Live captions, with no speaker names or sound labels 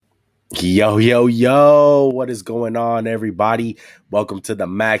Yo, yo, yo, what is going on, everybody? Welcome to the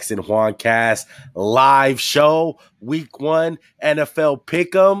Max&JuanCast live show, week 1, NFL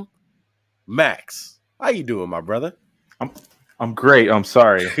Pick'em. Max, how you doing, my brother? I'm great. I'm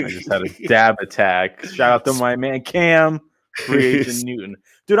sorry. I just had a dab attack. Shout out to my man Cam, free agent Newton.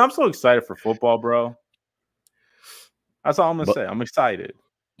 Dude, I'm so excited for football, bro. That's all I'm going to say. I'm excited.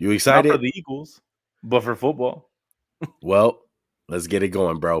 You excited? Not for the Eagles, but for football. Well, let's get it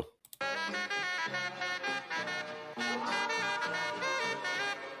going, bro.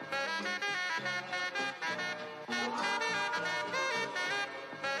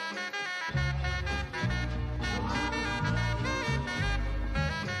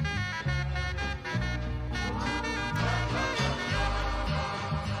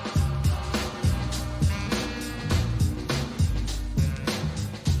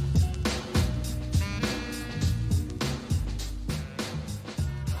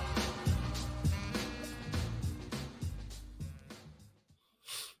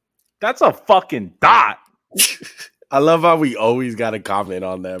 That's a fucking dot. I love how we always got to comment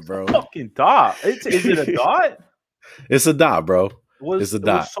on that, bro. Fucking dot. Is it a dot? It's a dot, bro. It's a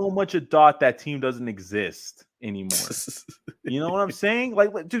dot. It was so much a dot that team doesn't exist anymore. You know what I'm saying?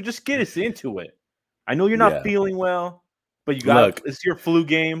 Like, dude, just get us into it. I know you're not feeling well, but you got it's your flu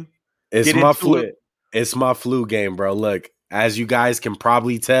game. It's my flu. It's my flu game, bro. Look, as you guys can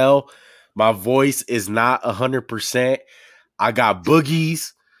probably tell, my voice is not 100%. I got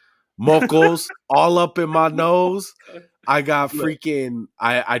boogies, mocos all up in my nose. I got freaking.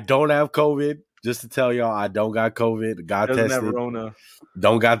 I don't have COVID. Just to tell y'all, I don't got COVID. Got tested. Have Rona.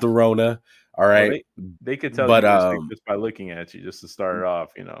 Don't got the Rona. All right. Well, they could tell you just by looking at you, just to start it off.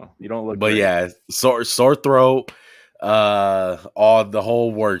 You know, you don't look. But great. Yeah, sore throat. All the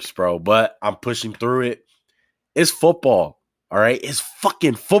whole works, bro. But I'm pushing through it. It's football. All right. It's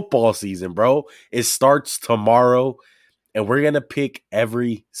fucking football season, bro. It starts tomorrow. And we're going to pick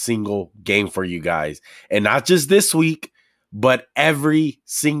every single game for you guys. And not just this week, but every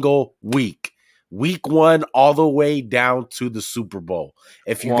single week. Week 1 all the way down to the Super Bowl.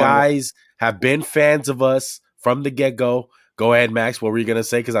 If you guys have been fans of us from the get-go, go ahead, Max. What were you going to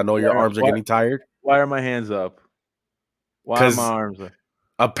say? Because I know your arms are getting tired. Why are my hands up? Why are my arms up?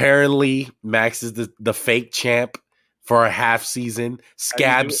 Apparently, Max is the fake champ for a half season,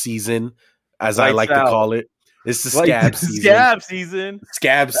 scab season, as I like to call it. It's the scab season. Scab season.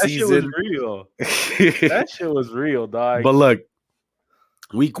 Scab season. That shit was real. That shit was real, dog. But look,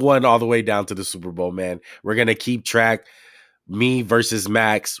 week 1 all the way down to the Super Bowl, man. We're going to keep track, me versus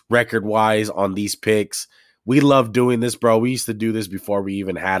Max, record-wise on these picks. We love doing this, bro. We used to do this before we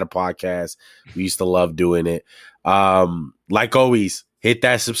even had a podcast. We used to love doing it. Like always, hit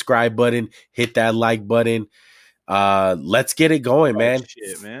that subscribe button. Hit that like button. Let's get it going, man.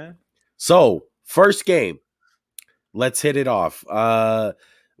 Shit, man. So, first game. Let's hit it off.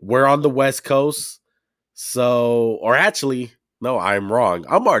 We're on the West Coast. So, or actually, no, I'm wrong.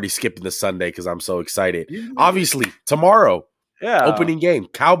 I'm already skipping the Sunday because I'm so excited. Obviously, tomorrow, opening game,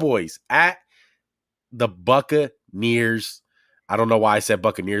 Cowboys at the Buccaneers. I don't know why I said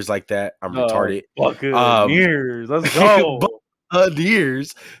Buccaneers like that. I'm retarded. Buccaneers, let's go.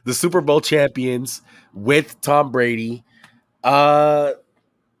 Buccaneers, the Super Bowl champions with Tom Brady. What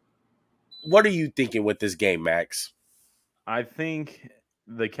are you thinking with this game, Max? I think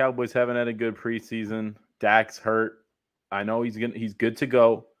the Cowboys haven't had a good preseason. Dak's hurt. I know he's good to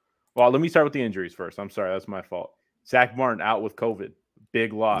go. Well, let me start with the injuries first. I'm sorry, that's my fault. Zach Martin out with COVID.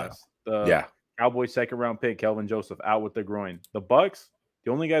 Big loss. Cowboys second round pick, Kelvin Joseph, out with the groin. The Bucks,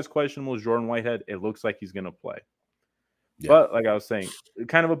 the only guy's questionable is Jordan Whitehead. It looks like he's gonna play. Yeah. But like I was saying,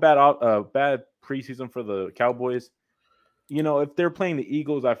 kind of a bad preseason for the Cowboys. You know, if they're playing the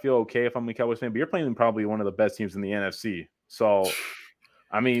Eagles, I feel okay if I'm a Cowboys fan, but you're playing probably one of the best teams in the NFC. So,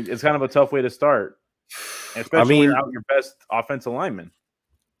 I mean, it's kind of a tough way to start, especially when you're out your best offensive lineman.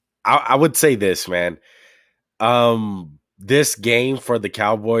 I would say this, man. This game for the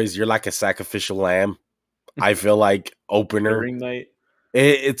Cowboys, you're like a sacrificial lamb. I feel like opener. Ring night.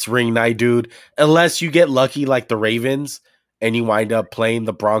 It's ring night, dude. Unless you get lucky like the Ravens and you wind up playing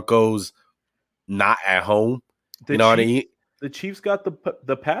the Broncos not at home. You know what I mean? The Chiefs got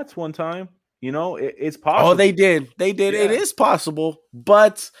the Pats one time. You know, it's possible. Oh, they did. They did. Yeah. It is possible.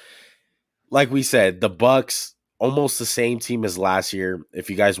 But like we said, the Bucks, almost the same team as last year.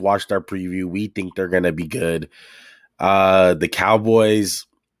 If you guys watched our preview, we think they're going to be good. The Cowboys,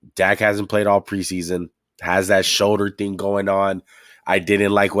 Dak hasn't played all preseason, has that shoulder thing going on. I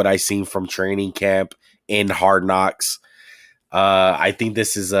didn't like what I seen from training camp in Hard Knocks. I think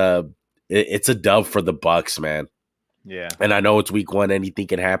this is it's a dub for the Bucks, man. Yeah. And I know it's week one, anything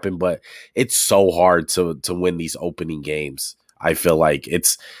can happen, but it's so hard to win these opening games. I feel like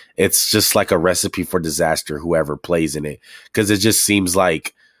it's just like a recipe for disaster, whoever plays in it, because it just seems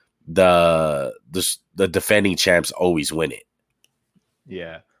like the defending champs always win it.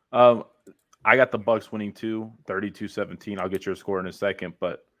 Yeah. I got the Bucks winning too, 32-17. I'll get your score in a second.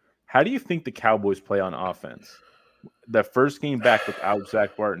 But how do you think the Cowboys play on offense? The first game back without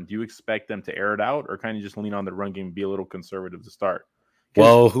Zach Barton, do you expect them to air it out or kind of just lean on the run game and be a little conservative to start? Because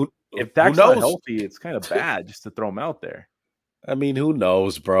Well, if who Dak's not knows? healthy, it's kind of bad just to throw him out there. I mean, who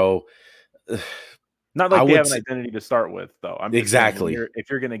knows, bro? Not I like they would have an identity to start with, though. I'm just saying, exactly. if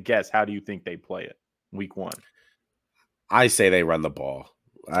you're going to guess, how do you think they play it week one? I say they run the ball.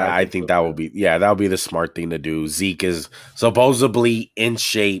 I I think think so that too. will be that would be the smart thing to do. Zeke is supposedly in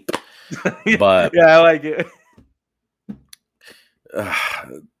shape, but Yeah, I like it.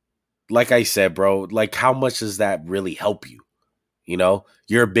 like I said, bro, like how much does that really help you? You know,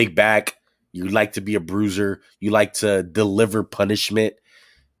 you're a big back. You like to be a bruiser. You like to deliver punishment.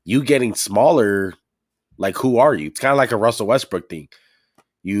 You getting smaller, like who are you? It's kind of like a Russell Westbrook thing.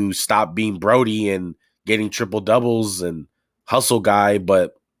 You stop being Brody and getting triple doubles and hustle guy,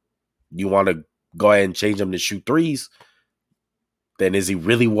 but you want to go ahead and change him to shoot threes. Then is he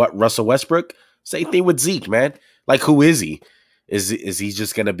really what Russell Westbrook? Same thing with Zeke, man. Like who is he? Is he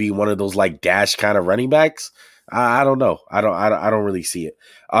just gonna be one of those like dash kind of running backs? I don't know. I don't really see it.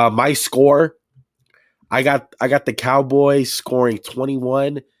 My score, I got the Cowboys scoring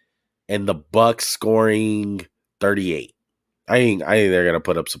 21 and the Bucks scoring 38. I think they're gonna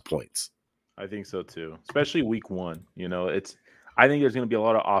put up some points. I think so too, especially week one. I think there's going to be a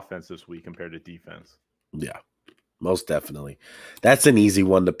lot of offense this week compared to defense. Yeah, most definitely. That's an easy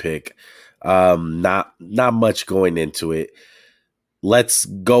one to pick. Not much going into it. Let's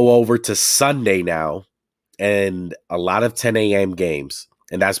go over to Sunday now, and a lot of 10 a.m. games,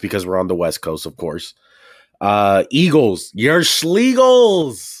 and that's because we're on the West Coast, of course. Eagles, your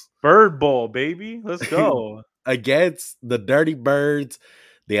Schlegels Bird Bowl, baby. Let's go. against the Dirty Birds,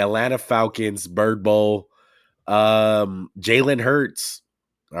 the Atlanta Falcons, Bird Bowl. Jalen Hurts.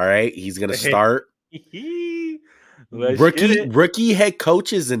 All right, he's gonna start. Let's get it. Rookie head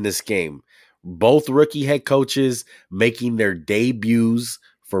coaches in this game. Both rookie head coaches making their debuts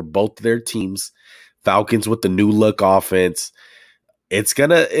for both their teams. Falcons with the new look offense. It's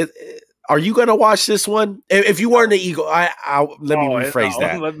gonna. Are you gonna watch this one? If you weren't an Eagle, let me rephrase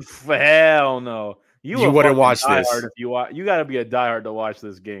that. Hell no. You a wouldn't fucking watch diehard this. if you watch. You got to be a diehard to watch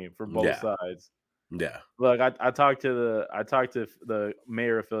this game for both Yeah. sides. Yeah. Look, I talked to the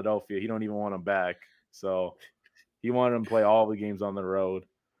mayor of Philadelphia. He don't even want him back. So he wanted him to play all the games on the road.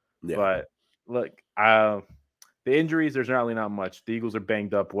 Yeah. But look, the injuries, there's really not much. The Eagles are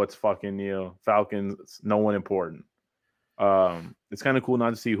banged up. What's fucking Falcons? No one important. It's kind of cool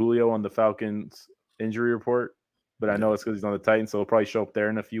not to see Julio on the Falcons injury report, but I know it's because he's on the Titans, so he'll probably show up there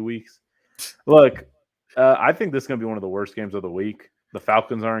in a few weeks. Look, I think this is going to be one of the worst games of the week. The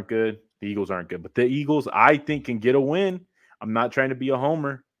Falcons aren't good. The Eagles aren't good. But the Eagles, I think, can get a win. I'm not trying to be a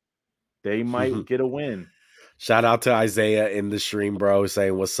homer. They might get a win. Shout out to Isaiah in the stream, bro,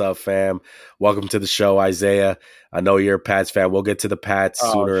 saying, "What's up, fam? Welcome to the show, Isaiah. I know you're a Pats fan. We'll get to the Pats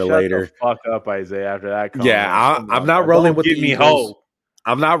sooner or later." Shut the fuck up, Isaiah, after that comment. Yeah, I'm not rolling with the Eagles. Hope.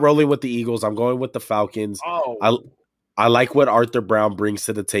 I'm not rolling with the Eagles. I'm going with the Falcons. Oh. I like what Arthur Brown brings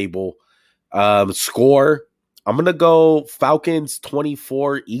to the table. Score, I'm going to go Falcons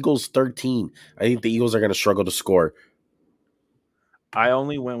 24, Eagles 13. I think the Eagles are going to struggle to score. I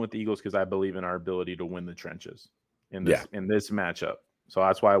only went with the Eagles because I believe in our ability to win the trenches in this matchup. So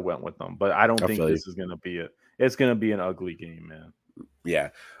that's why I went with them. But I don't think this is going to be it's going to be an ugly game, man. Yeah.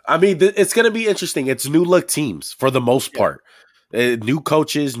 I mean, it's going to be interesting. It's new look teams for the most part. New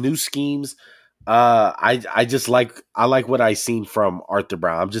coaches, new schemes. I like what I seen from Arthur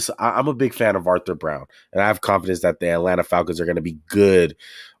Brown. I'm a big fan of Arthur Brown, and I have confidence that the Atlanta Falcons are going to be good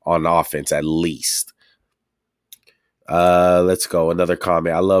on offense at least. Let's go. Another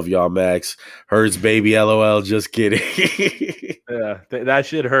comment. I love y'all, Max. Hurts, baby. LOL. Just kidding. Yeah, that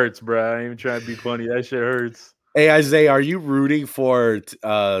shit hurts, bro. I ain't even trying to be funny. That shit hurts. Hey, Isaiah, are you rooting for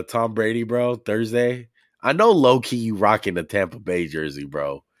Tom Brady, bro? Thursday? I know low key you rocking the Tampa Bay jersey,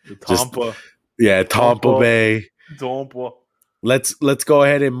 bro. Tampa Bay. Tampa. Let's go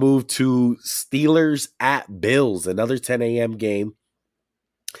ahead and move to Steelers at Bills. Another 10 a.m. game.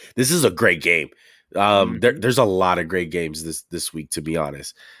 This is a great game. There's a lot of great games this week, to be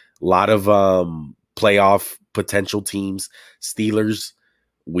honest. A lot of playoff potential teams. Steelers,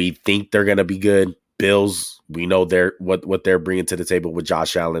 we think they're gonna be good. Bills, we know what they're bringing to the table with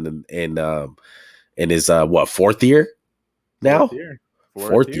Josh Allen in his fourth year now? Fourth year.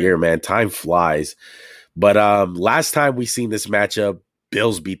 Fourth year, man. Time flies. But last time we seen this matchup,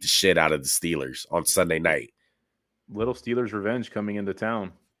 Bills beat the shit out of the Steelers on Sunday night. Little Steelers revenge coming into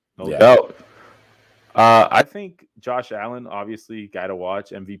town. No doubt. I think Josh Allen, obviously, guy to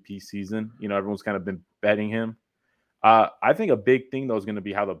watch, MVP season. You know, everyone's kind of been betting him. I think a big thing, though, is going to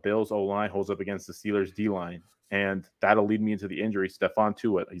be how the Bills O-line holds up against the Steelers D-line. And that'll lead me into the injury. Stephon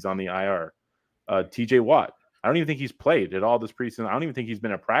Tuitt, he's on the IR. TJ Watt, I don't even think he's played at all this preseason. I don't even think he's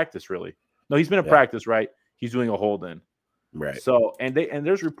been at practice, really. No, he's been at practice, right? He's doing a hold-in. Right. So, and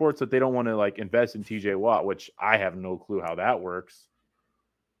there's reports that they don't want to, like, invest in TJ Watt, which I have no clue how that works.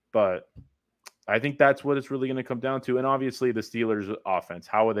 But I think that's what it's really going to come down to. And obviously the Steelers offense,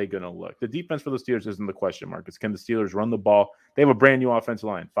 how are they going to look? The defense for the Steelers isn't the question mark. It's can the Steelers run the ball? They have a brand new offensive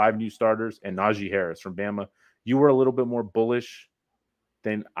line, 5 new starters, and Najee Harris from Bama. You were a little bit more bullish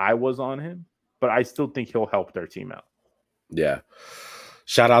than I was on him, but I still think he'll help their team out. Yeah.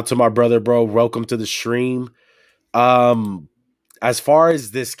 Shout out to my brother, bro. Welcome to the stream. As far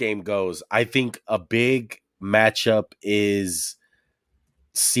as this game goes, I think a big matchup is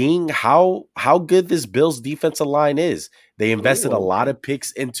seeing how good this Bills defensive line is. They invested a lot of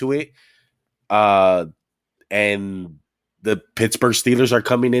picks into it. And the Pittsburgh Steelers are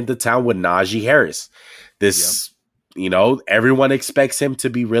coming into town with Najee Harris. This, you know, everyone expects him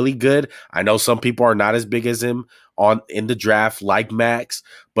to be really good. I know some people are not as big as him in the draft, like Max,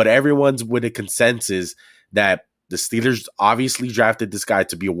 but everyone's with a consensus that the Steelers obviously drafted this guy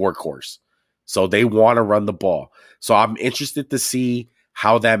to be a workhorse. So they want to run the ball. So I'm interested to see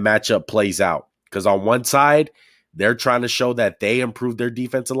how that matchup plays out. Because on one side, they're trying to show that they improved their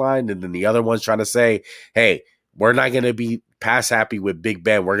defensive line, and then the other one's trying to say, hey, we're not going to be pass happy with Big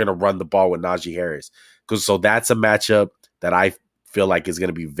Ben. We're going to run the ball with Najee Harris. So that's a matchup that I feel like is going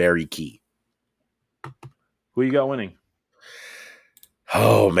to be very key. Who you got winning?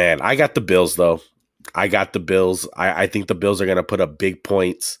 Oh, man. I got the Bills, though. I got the Bills. I think the Bills are going to put up big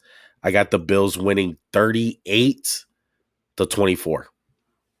points. I got the Bills winning 38-24.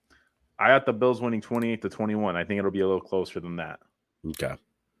 I got the Bills winning 28-21. I think it'll be a little closer than that. Okay.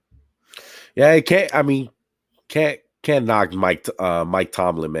 Yeah, can't knock Mike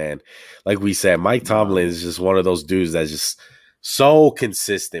Tomlin, man. Like we said, Mike Tomlin is just one of those dudes that's just so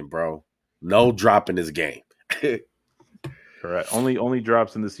consistent, bro. No drop in his game. Correct. Only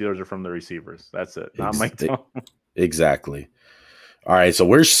drops in the Steelers are from the receivers. That's it. Not Mike Tomlin. Exactly. All right, so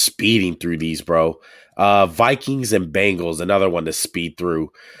we're speeding through these, bro. Vikings and Bengals, another one to speed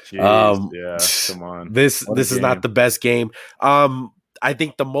through. Jeez, yeah, come on. This is not the best game. I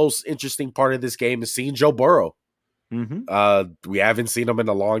think the most interesting part of this game is seeing Joe Burrow. Mm-hmm. We haven't seen him in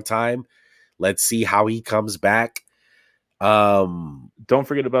a long time. Let's see how he comes back. Don't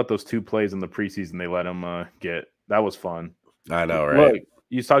forget about those 2 plays in the preseason they let him get. That was fun. I know, right? Look,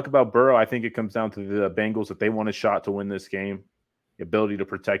 you talk about Burrow. I think it comes down to the Bengals that they want a shot to win this game. The ability to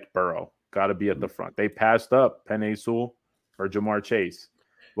protect Burrow. Got to be at the front. They passed up Penei Sewell or Jamar Chase.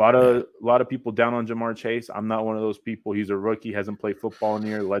 A lot of people down on Jamar Chase. I'm not one of those people. He's a rookie, hasn't played football in a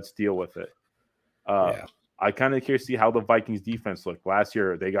year. Let's deal with it. I kind of curious to see how the Vikings defense looked. Last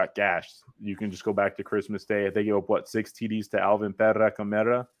year, they got gashed. You can just go back to Christmas Day. They gave up, 6 TDs to Alvin Perra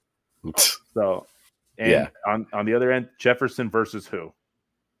Camara? So, on the other end, Jefferson versus who?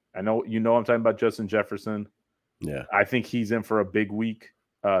 I know I'm talking about Justin Jefferson. Yeah. I think he's in for a big week.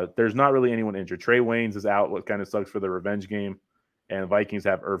 There's not really anyone injured. Trey Waynes is out, what kind of sucks for the revenge game. And Vikings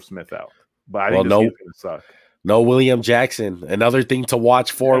have Irv Smith out. But I think this game's going to suck. No William Jackson. Another thing to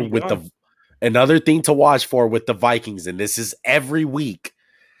watch for with the Vikings, and this is every week.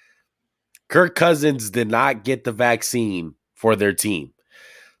 Kirk Cousins did not get the vaccine for their team.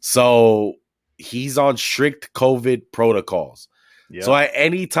 So he's on strict COVID protocols. Yeah. So at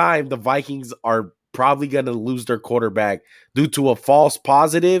any time, the Vikings are probably going to lose their quarterback due to a false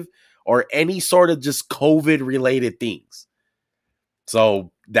positive or any sort of just COVID-related things.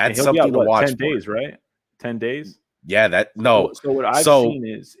 So that's something to watch 10 days, right? 10 days? Yeah, So what I've seen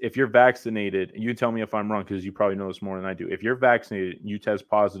is if you're vaccinated, and you tell me if I'm wrong because you probably know this more than I do. If you're vaccinated, you test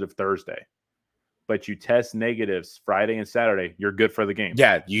positive Thursday, but you test negatives Friday and Saturday, you're good for the game.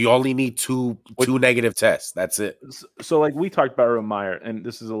 Yeah, you only need two negative tests. That's it. So like we talked about Urban Meyer, and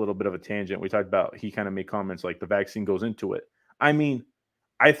this is a little bit of a tangent. We talked about he kind of made comments like the vaccine goes into it. I mean,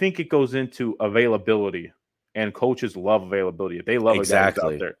 I think it goes into availability, and coaches love availability. They love guys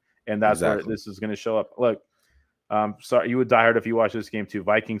out there, and that's where this is going to show up. Look, sorry, you would die hard if you watch this game too.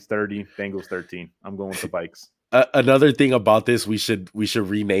 Vikings 30, Bengals 13. I'm going with the Vikes. Another thing about this, we should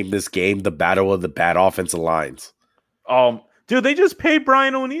rename this game the Battle of the Bad Offensive Lines. To Dude, they just paid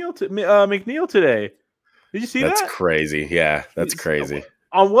Brian O'Neill to McNeil today. Did you see That's that? crazy. Yeah, that's crazy.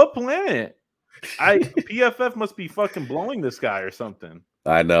 On what planet? PFF must be fucking blowing this guy or something.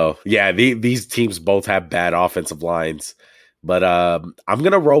 I know. Yeah, these teams both have bad offensive lines, but I'm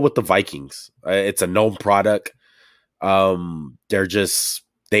gonna roll with the Vikings. It's a known product. They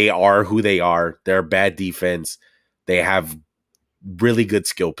are who they are. They're a bad defense. They have really good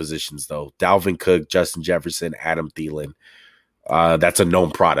skill positions though. Dalvin Cook, Justin Jefferson, Adam Thielen. That's a known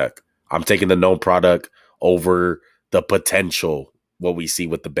product. I'm taking the known product over the potential what we see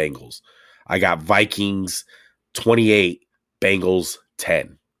with the Bengals. I got Vikings 28, Bengals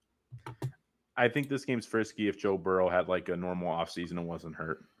 10. I think this game's frisky if Joe Burrow had like a normal offseason and wasn't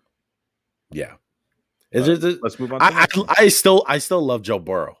hurt. Yeah. Let's move on. I still love Joe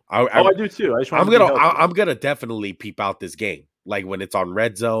Burrow. I do too. I'm gonna definitely peep out this game, like when it's on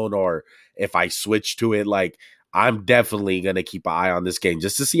Red Zone or if I switch to it. Like I'm definitely gonna keep an eye on this game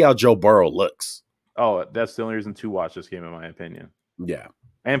just to see how Joe Burrow looks. Oh, that's the only reason to watch this game, in my opinion. Yeah,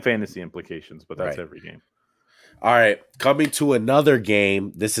 and fantasy implications, but that's every game. All right, coming to another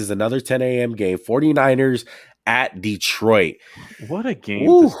game. This is another 10 a.m. game. 49ers at Detroit. What a game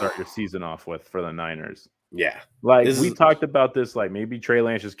to start your season off with for the Niners. Yeah. Like, we talked about this, like, maybe Trey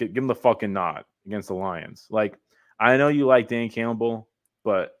Lance just give him the fucking nod against the Lions. Like, I know you like Dan Campbell,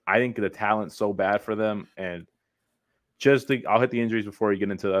 but I think the talent's so bad for them. And I'll hit the injuries before you get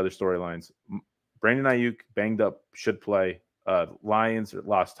into the other storylines. Brandon Ayuk, banged up, should play. Lions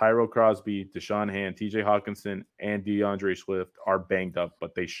lost Tyrell Crosby, Deshaun Hand, TJ Hawkinson, and DeAndre Swift are banged up,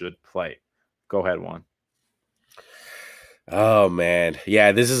 but they should play. Go ahead, Juan. Oh man,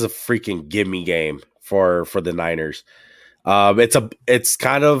 yeah, this is a freaking gimme game for the Niners. It's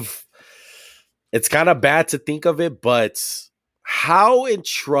kind of bad to think of it, but how in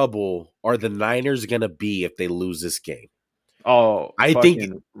trouble are the Niners gonna be if they lose this game? Oh, I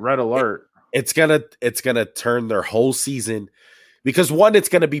think red alert. It's gonna turn their whole season, because one, it's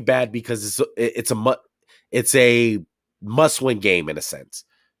gonna be bad because it's a must win game in a sense,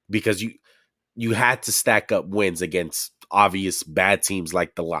 because you had to stack up wins against obvious bad teams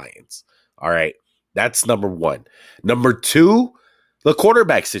like the Lions. All right. That's number one. Number two, the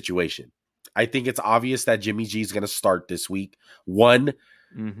quarterback situation. I think it's obvious that Jimmy G is going to start this week. One,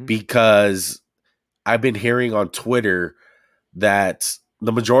 because I've been hearing on Twitter that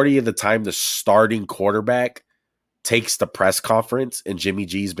the majority of the time the starting quarterback takes the press conference, and Jimmy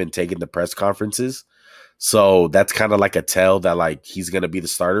G's been taking the press conferences. So that's kind of like a tell that like he's going to be the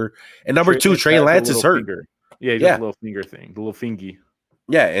starter. And number two, Trey Lance is hurt. Finger. Yeah, he does a little finger thing, the little fingy.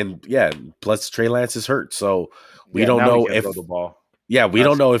 Yeah, plus Trey Lance is hurt. So we don't know if throw the ball. Yeah, we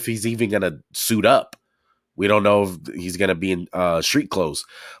don't know if he's even going to suit up. We don't know if he's going to be in street clothes.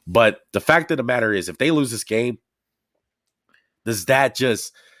 But the fact of the matter is, if they lose this game, does that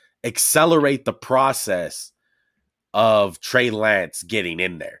just accelerate the process of Trey Lance getting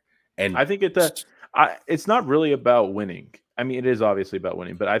in there? And I think it's not really about winning. I mean, it is obviously about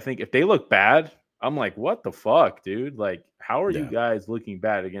winning, but I think if they look bad, I'm like, what the fuck, dude? Like, how are you guys looking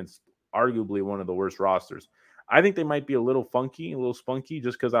bad against arguably one of the worst rosters? I think they might be a little funky, a little spunky,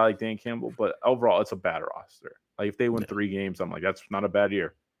 just because I like Dan Campbell, but overall, it's a bad roster. Like, if they win 3 games, I'm like, that's not a bad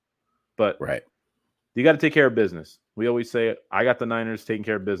year. But you got to take care of business. We always say it. I got the Niners taking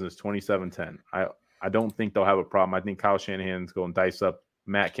care of business 27-10. I don't think they'll have a problem. I think Kyle Shanahan's going to dice up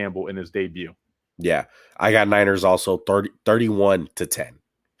Matt Campbell in his debut. Yeah, I got Niners also 31-10.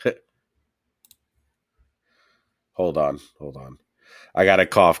 Hold on. I got a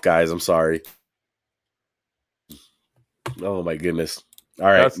cough, guys. I'm sorry. Oh my goodness. All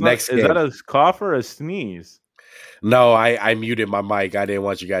right, next game. Is that a cough or a sneeze? No, I muted my mic. I didn't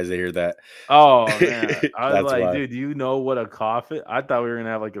want you guys to hear that. Oh man, I was like, why. Dude, do you know what a cough is? I thought we were gonna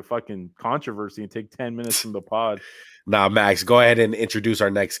have like a fucking controversy and take 10 minutes from the pod. Nah, Max, go ahead and introduce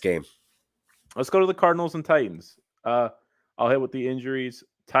our next game. Let's go to the Cardinals and Titans. I'll hit with the injuries.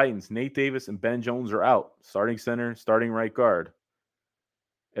 Titans, Nate Davis and Ben Jones are out. Starting center, starting right guard.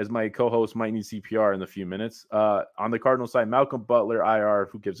 As my co-host might need CPR in a few minutes. On the Cardinals side, Malcolm Butler, IR.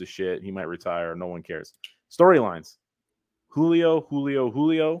 Who gives a shit? He might retire. No one cares. Storylines.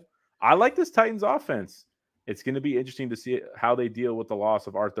 Julio. I like this Titans offense. It's going to be interesting to see how they deal with the loss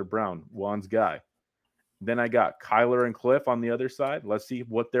of Arthur Brown, Juan's guy. Then I got Kyler and Cliff on the other side. Let's see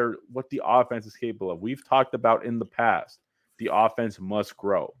what the offense is capable of. We've talked about in the past, the offense must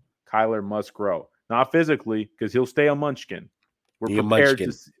grow. Kyler must grow. Not physically, because he'll stay a munchkin. We're prepared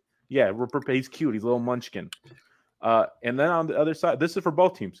to see. Yeah, we're prepared. He's cute. He's a little munchkin. And then on the other side, this is for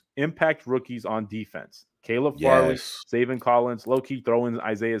both teams. Impact rookies on defense. Caleb Farley, Zaven Collins, low-key throw in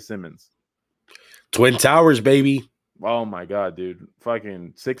Isaiah Simmons. Twin Towers, baby. Oh my god, dude!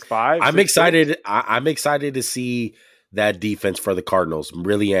 Fucking 6'5", I'm 6'6". excited. I'm excited to see that defense for the Cardinals.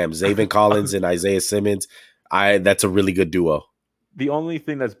 Really am. Zaven Collins and Isaiah Simmons. That's a really good duo. The only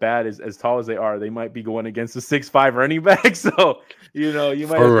thing that's bad is, as tall as they are, they might be going against a 6'5" running back. So you might have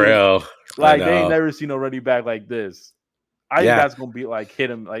For to real. I like they ain't know. never seen a running back like this. I think Yeah. that's gonna be like hit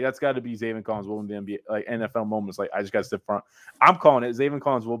him. Like that's got to be Zaven Collins will be NBA, like NFL moments. Like I just got stiff arm. I'm calling it. Zaven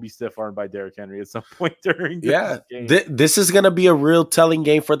Collins will be stiff armed by Derrick Henry at some point during Yeah. this game. This is going to be a real telling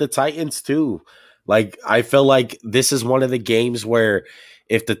game for the Titans, too. Like, I feel like this is one of the games where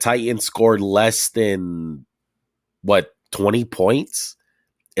if the Titans scored less than, 20 points,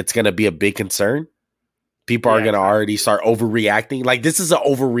 it's going to be a big concern. People are going to already start overreacting. Like, this is an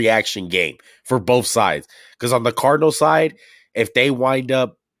overreaction game for both sides. Because on the Cardinal side, if they wind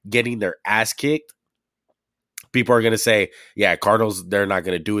up getting their ass kicked, people are going to say, yeah, Cardinals, they're not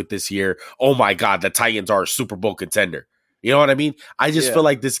going to do it this year. Oh, my God, the Titans are a Super Bowl contender. You know what I mean? I just feel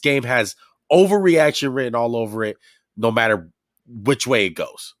like this game has overreaction written all over it, no matter which way it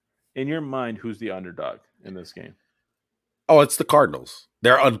goes. In your mind, who's the underdog in this game? Oh, it's the Cardinals.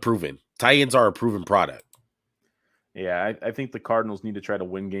 They're unproven. Titans are a proven product. Yeah, I think the Cardinals need to try to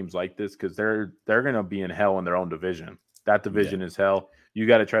win games like this because they're going to be in hell in their own division. That division is hell. You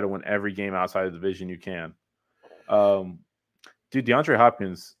got to try to win every game outside of the division you can. Dude, DeAndre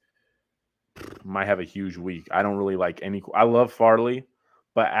Hopkins might have a huge week. I don't really like any. I love Farley,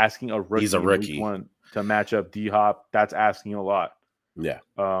 but asking a rookie, He's a rookie. Week 1 to match up D-Hop, that's asking a lot. Yeah.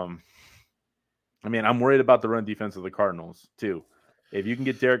 I mean, I'm worried about the run defense of the Cardinals too. If you can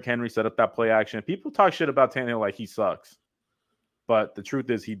get Derrick Henry, set up that play action. People talk shit about Tannehill like he sucks, but the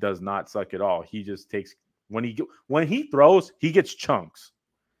truth is he does not suck at all. He just takes when he throws, he gets chunks.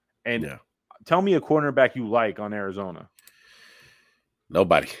 And tell me a cornerback you like on Arizona.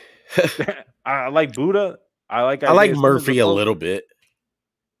 Nobody. I like Buddha. I like Murphy a little bit.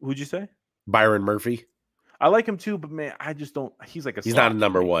 Who'd you say? Byron Murphy. I like him too, but man, I just don't. He's like he's not a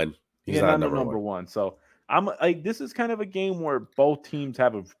number one. He's not a number one. So I'm like, this is kind of a game where both teams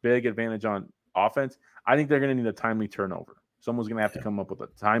have a big advantage on offense. I think they're going to need a timely turnover. Someone's going to have to come up with a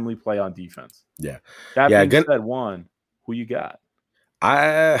timely play on defense. Yeah. That being said, who you got?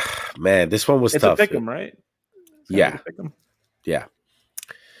 Man, this one was tough. It's a pick 'em, right? Yeah. Yeah.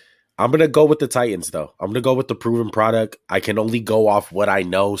 I'm going to go with the Titans, though. I'm going to go with the proven product. I can only go off what I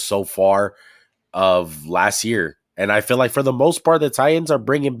know so far of last year. And I feel like for the most part, the Titans are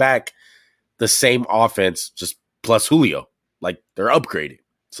bringing back the same offense, just plus Julio. Like, they're upgrading.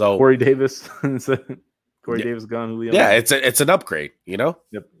 So Corey Davis. Davis gone, Julio. Yeah, it's an upgrade, you know?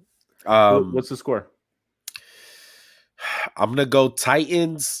 Yep. What's the score? I'm going to go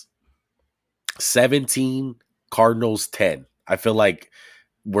Titans 17, Cardinals 10. I feel like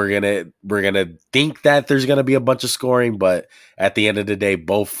we're gonna think that there's gonna be a bunch of scoring, but at the end of the day,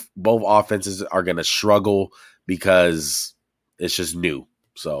 both offenses are gonna struggle because it's just new.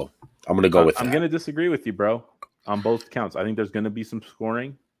 So I'm gonna go with that. I'm gonna disagree with you, bro, on both counts. I think there's gonna be some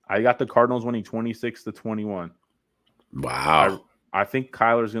scoring. I got the Cardinals winning 26-21. Wow. I think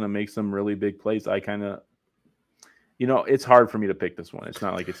Kyler's gonna make some really big plays. I kind of. It's hard for me to pick this one. It's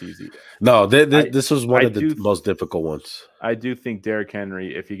not like it's easy. No, this was one of the most difficult ones. I do think Derrick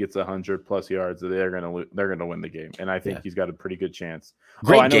Henry, if he gets 100+ yards, they're gonna win the game, and I think he's got a pretty good chance.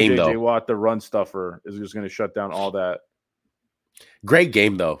 Great game, J.J. Watt, the run stuffer, is just going to shut down all that. Great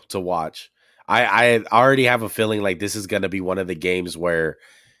game though to watch. I already have a feeling like this is going to be one of the games where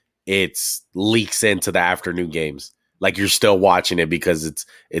it's leaks into the afternoon games. Like you're still watching it because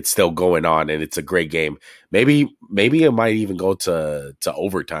it's still going on and it's a great game. Maybe it might even go to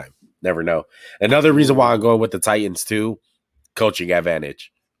overtime. Never know. Another reason why I'm going with the Titans too, coaching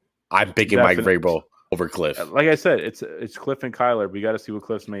advantage. I'm picking Mike Vrabel over Cliff. Like I said, it's Cliff and Kyler. We got to see what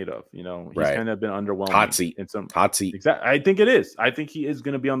Cliff's made of. He's kind of been underwhelming. Hot seat. Hot seat. Exactly. I think it is. I think he is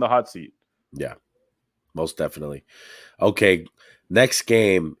going to be on the hot seat. Yeah, most definitely. Okay, next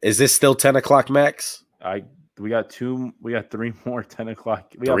game. Is this still 10 o'clock, Max? We got 3 more 10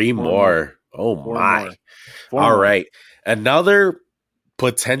 o'clock. Three more. Oh, my. All right. Another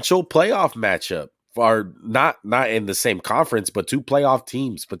potential playoff matchup for not in the same conference, but 2 playoff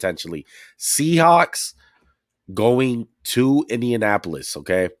teams potentially. Seahawks going to Indianapolis,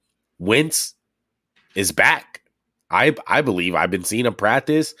 okay? Wentz is back. I believe I've been seeing him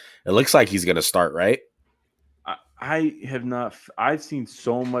practice. It looks like he's going to start, right? I have not. I've seen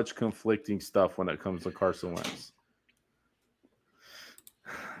so much conflicting stuff when it comes to Carson Wentz.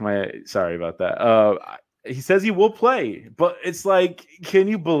 Sorry about that. He says he will play, but it's like, can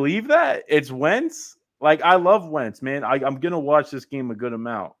you believe that? It's Wentz. Like, I love Wentz, man. I'm gonna watch this game a good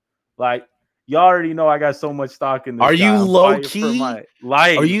amount. Like, Y'all already know I got so much stock in this Are guy. you I'm low fighting for key? my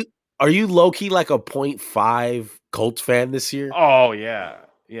life. Are you low key like a 0.5 Colts fan this year? Oh yeah,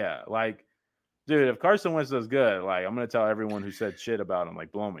 yeah. Like, dude, if Carson Wentz does good, like I'm gonna tell everyone who said shit about him,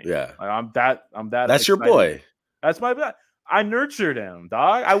 like, blow me. Yeah, Like, I'm that that's your excited. boy. That's my. I nurtured him,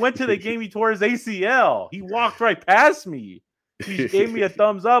 dog. I went to the game. He tore his ACL. He walked right past me. He gave me a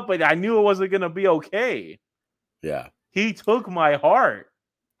thumbs up, but I knew it wasn't gonna be okay. Yeah, He took my heart.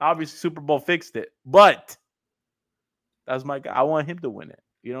 Obviously, Super Bowl fixed it, but that's my guy. I want him to win it.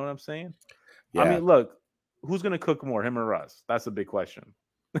 You know what I'm saying? I yeah. mean, look, who's gonna cook more, him or Russ? That's a big question.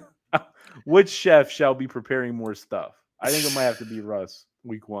 Which chef shall be preparing more stuff? I think it might have to be Russ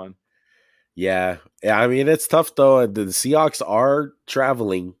week 1. Yeah. I mean, it's tough though. The Seahawks are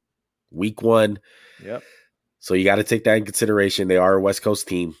traveling week 1. Yep. So you got to take that in consideration. They are a West Coast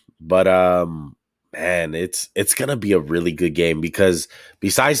team, but man, it's gonna be a really good game because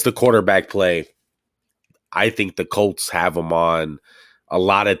besides the quarterback play, I think the Colts have them on a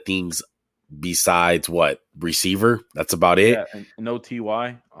lot of things besides what receiver. That's about it. Yeah, and no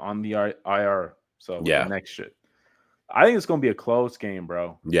TY on the IR. So with Yeah, the next shit, I think it's gonna be a close game,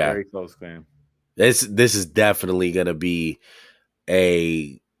 bro. yeah. Very close game. This is definitely gonna be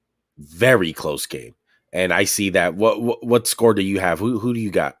a very close game, and I see that. What score do you have? Who do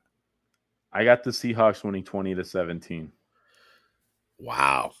you got? I got the Seahawks winning 20-17.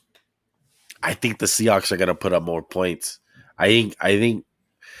 Wow. I think the Seahawks are going to put up more points. I think,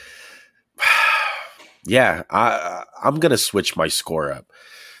 yeah, I'm going to switch my score up.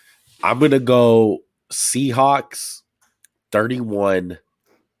 I'm going to go Seahawks 31,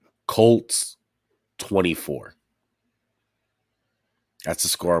 Colts 24. That's the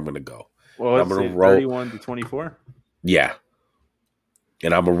score I'm going to go. Well, I'm let's going say to roll. 31-24. Yeah.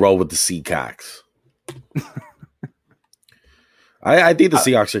 And I'm going to roll with the Seahawks. I think the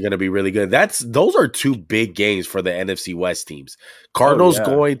Seahawks are going to be really good. Those are 2 big games for the NFC West teams. Cardinals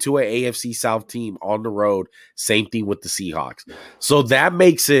going to an AFC South team on the road. Same thing with the Seahawks. So that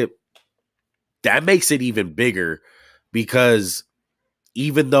makes it even bigger because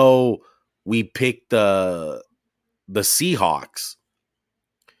even though we picked the Seahawks,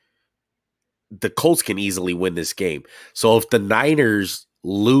 the Colts can easily win this game. So if the Niners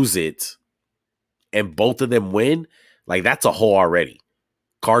lose it and both of them win, like that's a hole already.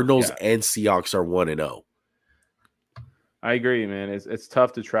 Cardinals and Seahawks are 1-0. I agree, man. It's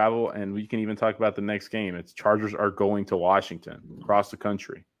tough to travel, and we can even talk about the next game. It's Chargers are going to Washington across the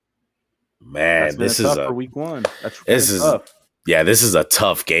country. Man, this is tough for week 1. This is tough. Yeah, this is a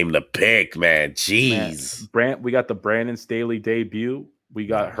tough game to pick, man. Jeez. We got the Brandon Staley debut. We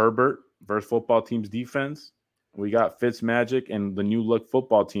got Herbert versus football team's defense. We got Fitzmagic and the new look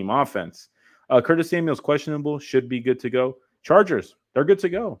football team offense. Curtis Samuel's questionable, should be good to go. Chargers, they're good to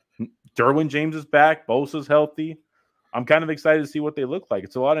go. Derwin James is back. Bosa's healthy. I'm kind of excited to see what they look like.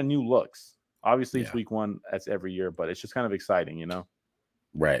 It's a lot of new looks. Obviously, it's week 1. That's every year, but it's just kind of exciting, you know?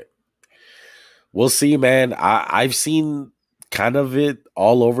 Right. We'll see, man. I've seen kind of it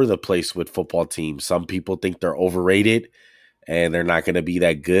all over the place with football teams. Some people think they're overrated and they're not going to be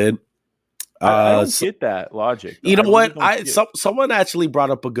that good. I don't get that logic. You know what? Someone actually brought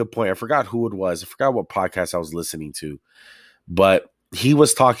up a good point. I forgot who it was. I forgot what podcast I was listening to. But he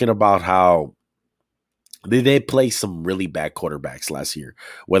was talking about how they played some really bad quarterbacks last year,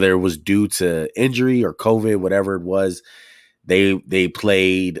 whether it was due to injury or COVID, whatever it was. They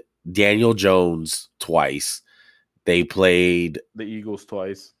played Daniel Jones twice. They played the Eagles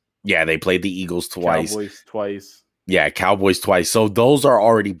twice. Yeah, they played the Eagles twice. Cowboys twice. Yeah, Cowboys twice. So those are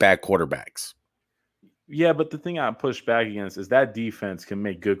already bad quarterbacks. Yeah, but the thing I push back against is that defense can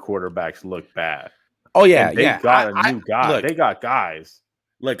make good quarterbacks look bad. Oh, yeah, and they got a new guy. Look, they got guys.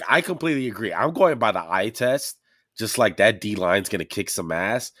 Look, I completely agree. I'm going by the eye test. Just like that D-line's going to kick some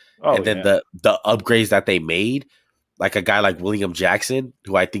ass. And then the upgrades that they made, like a guy like William Jackson,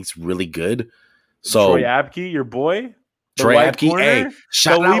 who I think is really good. So Troy Apke, your boy? Troy Apke, hey,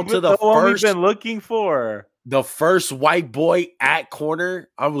 shout out to the one we've been looking for. The first white boy at corner.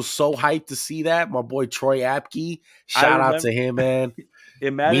 I was so hyped to see that. My boy Troy Apke. Shout out to him, man.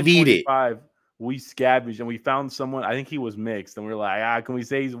 In Madden 25, we scavenged and we found someone. I think he was mixed, and we were like, can we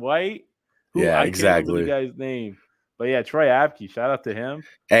say he's white? Yeah, exactly. I can't remember the guy's name. But yeah, Troy Apke, shout out to him.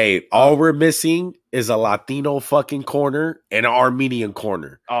 Hey, all we're missing is a Latino fucking corner and an Armenian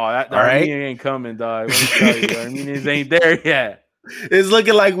corner. Oh, that Armenian ain't coming, dog. Let me tell you, Armenians ain't there yet. It's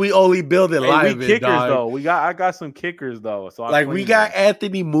looking like we only build it live. We kickers though. I got some kickers though. So like we got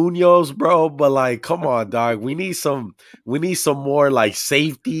Anthony Munoz, bro. But like, come on, dog. We need some more like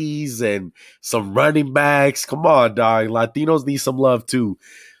safeties and some running backs. Come on, dog. Latinos need some love too.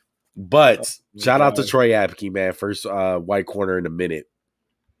 But Oh my shout out to God. Troy Apke, man. First white corner in a minute.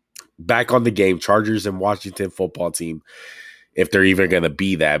 Back on the game, Chargers and Washington football team, if they're even going to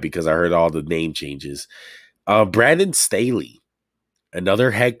be that, because I heard all the name changes. Brandon Staley,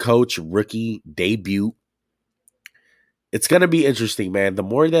 another head coach, rookie debut. It's going to be interesting, man. The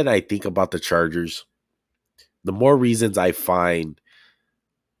more that I think about the Chargers, the more reasons I find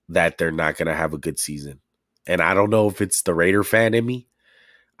that they're not going to have a good season. And I don't know if it's the Raider fan in me.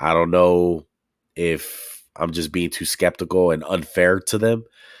 I don't know if I'm just being too skeptical and unfair to them.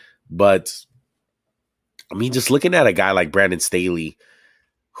 But I mean, just looking at a guy like Brandon Staley,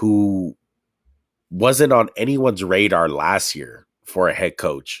 who wasn't on anyone's radar last year for a head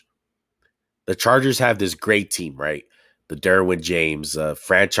coach. The Chargers have this great team, right? The Derwin James,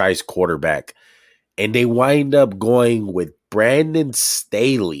 franchise quarterback. And they wind up going with Brandon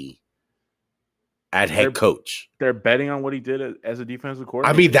Staley at head coach. They're betting on what he did as a defensive I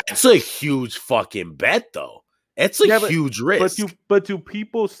coordinator. mean, that's a huge fucking bet, though. It's a huge risk. But do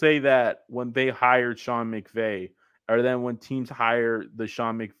people say that when they hired Sean McVay, or then when teams hire the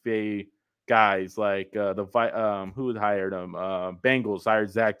Sean McVay guys, like who hired him? Bengals hired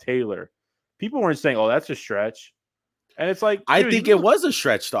Zach Taylor. People weren't saying, "Oh, that's a stretch," and it's like, I dude, think it was a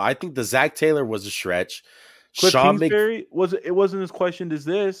stretch, though. I think the Zach Taylor was a stretch. Cliff Kingsbury wasn't as questioned as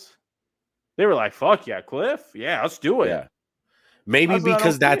this. They were like, "Fuck yeah, Cliff, yeah, let's do it." Yeah. Maybe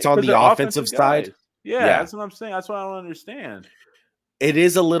because that's on the offensive side. Yeah, that's what I'm saying. That's what I don't understand. It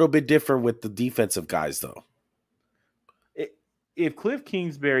is a little bit different with the defensive guys, though. If Cliff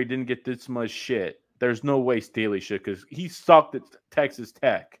Kingsbury didn't get this much shit, there's no way Staley should, because he sucked at Texas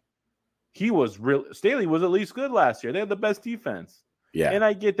Tech. Staley was at least good last year. They had the best defense. Yeah. And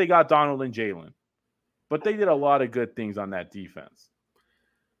I get they got Donald and Jalen, but they did a lot of good things on that defense.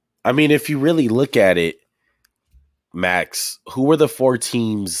 I mean, if you really look at it, Max, who were the 4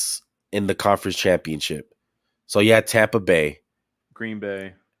 teams in the conference championship? So you had Tampa Bay, Green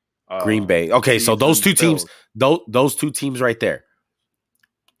Bay. Okay, so those two teams, those 2 teams right there,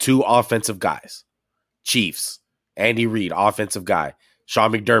 2 offensive guys. Chiefs, Andy Reid, offensive guy.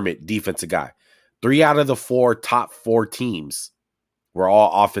 Sean McDermott, defensive guy. 3 out of the top 4 teams were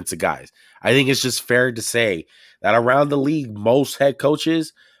all offensive guys. I think it's just fair to say that around the league, most head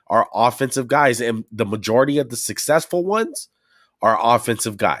coaches are offensive guys, and the majority of the successful ones are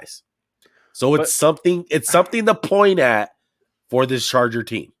offensive guys. So it's something to point at for this Charger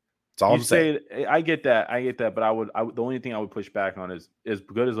team. That's all I'm saying. I get that, but the only thing I would push back on is, as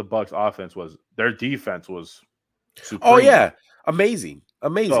good as the Bucs offense was, their defense was supreme. Oh yeah, amazing.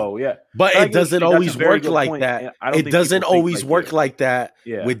 Oh yeah, but it doesn't always work like that. It doesn't always work like that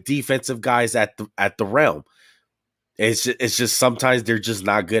with defensive guys at the realm. It's just sometimes they're just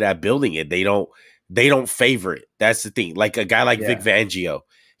not good at building it. They don't favor it. That's the thing. Like a guy like Vic Fangio,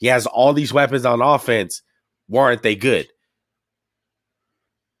 he has all these weapons on offense. Weren't they good?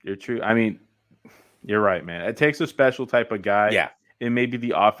 You're true. I mean, you're right, man. It takes a special type of guy. Yeah. And maybe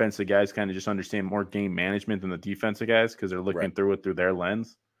the offensive guys kind of just understand more game management than the defensive guys, because they're looking through it through their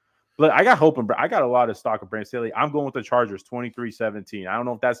lens. But I got hope, and I got a lot of stock of Brandon Staley. I'm going with the Chargers 23-17. I don't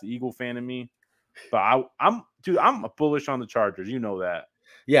know if that's the Eagle fan in me, but I'm bullish on the Chargers. You know that.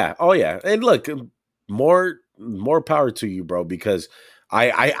 Yeah. Oh yeah. And look, more power to you, bro, because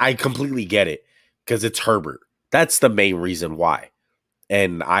I completely get it, because it's Herbert. That's the main reason why.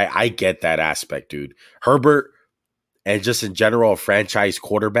 And I get that aspect, dude. Herbert, and just in general, a franchise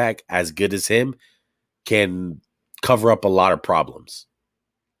quarterback as good as him can cover up a lot of problems.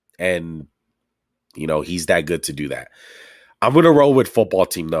 And, he's that good to do that. I'm going to roll with football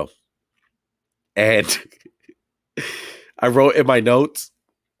team, though. And I wrote in my notes,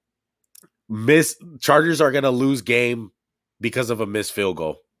 Chargers are going to lose game because of a missed field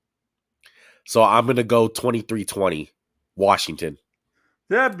goal. So I'm going to go 23-20, Washington.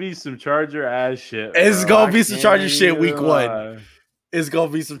 That'd be some Charger ass shit. It's going to be some Charger shit week 1. It's going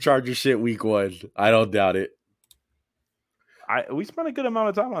to be some Charger shit week 1. I don't doubt it. We spent a good amount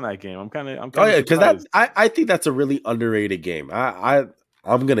of time on that game. I'm kind of because I think that's a really underrated game. I'm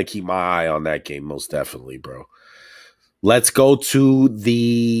gonna keep my eye on that game most definitely, bro. Let's go to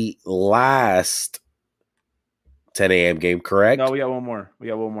the last 10 a.m. game. Correct? No, we got one more. We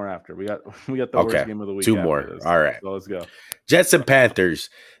got one more after. We got the worst game of the week. 2 more. All right. So let's go. Jets and Panthers.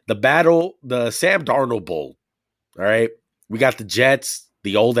 The Sam Darnold Bowl. All right. We got the Jets,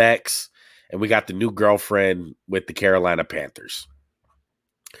 the old ex, and we got the new girlfriend with the Carolina Panthers.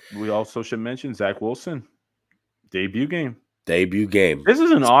 We also should mention Zach Wilson. Debut game. This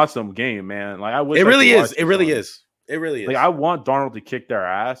is an awesome game, man. Like I wish it really is. It really is. It really is. Like I want Darnold to kick their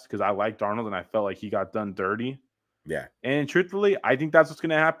ass, because I like Darnold and I felt like he got done dirty. Yeah. And truthfully, I think that's what's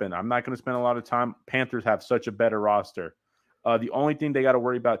going to happen. I'm not going to spend a lot of time. Panthers have such a better roster. The only thing they got to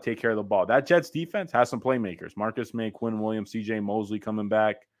worry about, take care of the ball. That Jets defense has some playmakers. Marcus May, Quinn Williams, CJ Mosley coming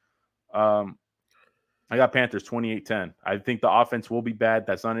back. I got Panthers 28-10. I think the offense will be bad.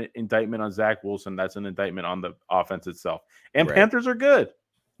 That's not an indictment on Zach Wilson. That's an indictment on the offense itself. And Right. Panthers are good.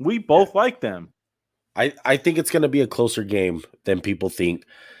 We both like them. I think it's going to be a closer game than people think.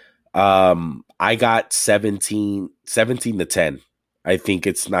 I got 17-10. I think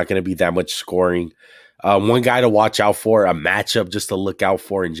it's not going to be that much scoring. One guy to watch out for, a matchup just to look out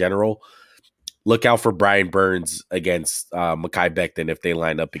for in general. Look out for Brian Burns against Mekhi Becton if they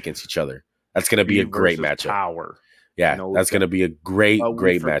line up against each other. That's going to be a great matchup. Power. Yeah, that's going to be a great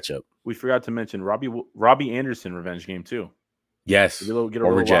matchup. We forgot to mention Robbie Anderson revenge game too. Yes. Get a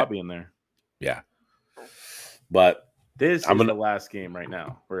little Robbie in there. Yeah. But this is the last game right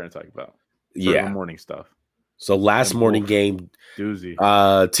now we're going to talk about. Yeah. The morning stuff. So last morning game. Doozy.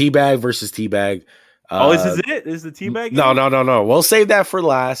 Teabag versus Teabag. This is it? This is the Teabag game? No. We'll save that for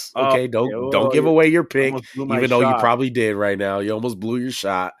last. Okay, don't give away your pick, even though you probably did right now. You almost blew your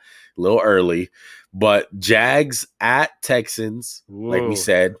shot a little early. But Jags at Texans, like we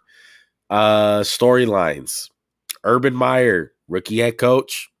said. Storylines. Urban Meyer, rookie head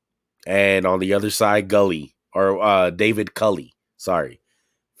coach. And on the other side, David Culley,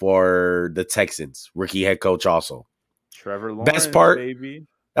 for the Texans, rookie head coach also. Trevor Lawrence, best part, baby.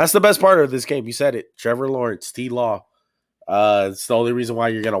 That's the best part of this game. You said it. Trevor Lawrence, T-Law. It's the only reason why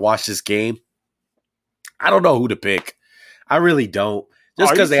you're going to watch this game. I don't know who to pick. I really don't.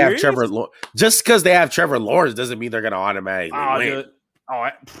 Just because they have Trevor Lawrence doesn't mean they're going to automatically win.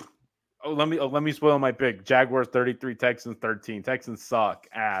 Let me spoil my pick. Jaguars 33, Texans 13. Texans suck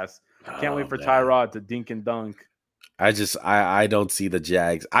ass. Can't wait for Tyrod to dink and dunk. I don't see the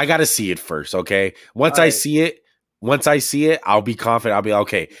Jags. I got to see it first, okay? Once I see it, I'll be confident. I'll be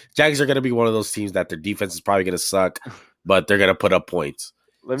okay. Jags are going to be one of those teams that their defense is probably going to suck, but they're going to put up points.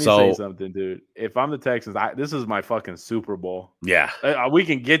 Let me say something, dude. If I'm the Texans, this is my fucking Super Bowl. Yeah. We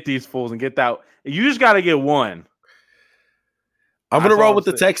can get these fools and get that. You just got to get one. I'm going to roll with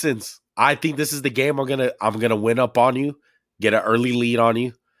the Texans. I think this is the game I'm going to win up on you, get an early lead on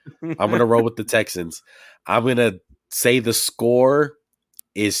you. I'm going to roll with the Texans. I'm going to say the score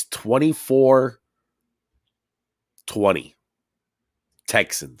is 24-20.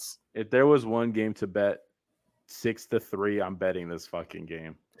 Texans. If there was one game to bet 6-3, I'm betting this fucking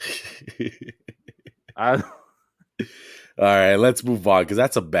game. All right, let's move on because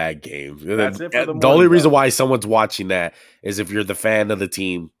that's a bad game. That's it for the only reason why someone's watching that is if you're the fan of the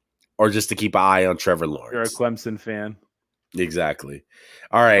team or just to keep an eye on Trevor Lawrence. You're a Clemson fan. Exactly.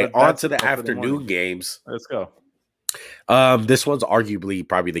 All right, on to the afternoon games. Let's go. This one's arguably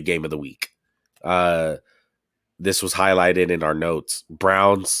probably the game of the week. This was highlighted in our notes.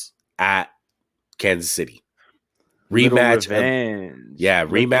 Browns at Kansas City. Rematch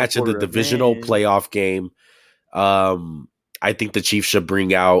of the divisional playoff game. I think the Chiefs should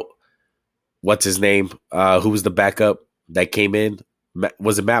bring out what's his name? Who was the backup that came in?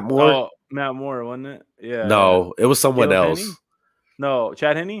 Was it Matt Moore? Oh, Matt Moore, wasn't it? Yeah. No, it was someone else. Henney? No,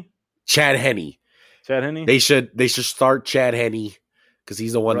 Chad Henne. Chad Henne. They should start Chad Henne because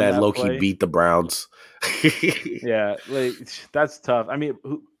he's the one that low-key beat the Browns. Yeah, that's tough. I mean,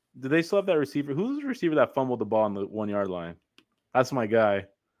 do they still have that receiver? Who's the receiver that fumbled the ball on the 1 yard line? That's my guy.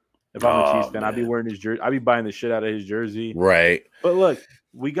 If I'm a Chiefs fan, I'd be wearing his jersey. I'd be buying the shit out of his jersey. Right. But look,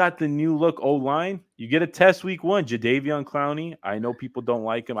 we got the new look O-line. You get a test week 1. Jadeveon Clowney. I know people don't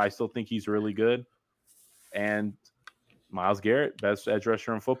like him. I still think he's really good. And Myles Garrett, best edge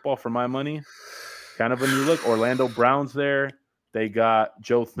rusher in football for my money. Kind of a new look. Orlando Brown's there. They got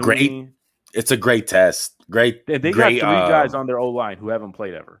Joe Thuney. Great. It's a great test. Great. They got 3 guys on their O-line who haven't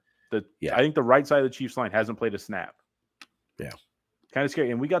played ever. I think the right side of the Chiefs line hasn't played a snap. Yeah. Kind of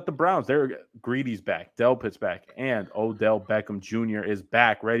scary. And we got the Browns. Greedy's back. Delpit's back. And Odell Beckham Jr. is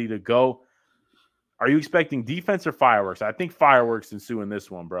back, ready to go. Are you expecting defense or fireworks? I think fireworks ensue in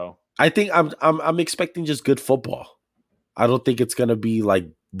this one, bro. I think I'm expecting just good football. I don't think it's gonna be like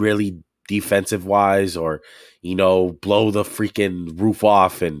really defensive wise or, blow the freaking roof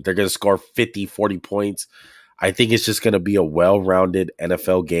off and they're gonna score 50, 40 points. I think it's just gonna be a well-rounded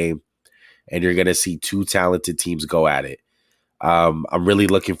NFL game, and you're gonna see 2 talented teams go at it. I'm really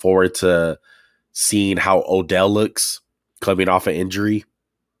looking forward to seeing how Odell looks coming off an injury.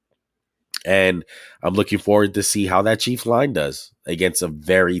 And I'm looking forward to see how that Chiefs line does against a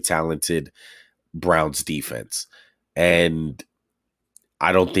very talented Browns defense. And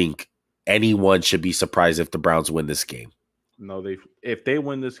I don't think anyone should be surprised if the Browns win this game. No, if they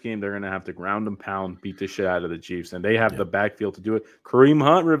win this game, they're gonna have to ground and pound, beat the shit out of the Chiefs, and they have the backfield to do it. Kareem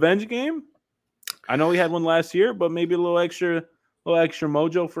Hunt revenge game. I know he had one last year, but maybe a little extra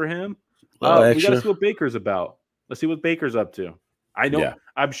mojo for him. We got to see what Baker's about. Let's see what Baker's up to. I know. Yeah.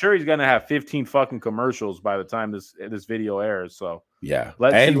 I'm sure he's gonna have 15 fucking commercials by the time this video airs. So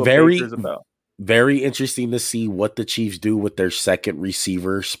let's see what Baker's about. Very interesting to see what the Chiefs do with their second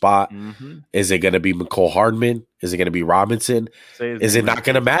receiver spot. Mm-hmm. Is it going to be McCole Hardman? Is it going to be Robinson? Is it not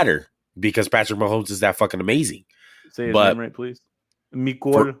going to matter because Patrick Mahomes is that fucking amazing? Say his name right, please.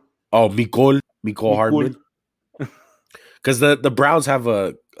 Mecole Hardman. Because the Browns have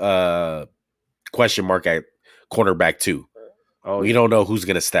a question mark at cornerback too. We don't know who's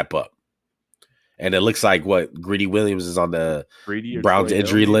going to step up. And it looks like Greedy Williams is on the Browns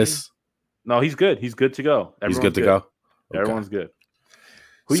injury list. No, he's good. He's good to go. He's good to go? Okay. Everyone's good.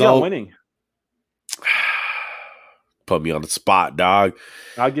 Who you got winning? Put me on the spot, dog.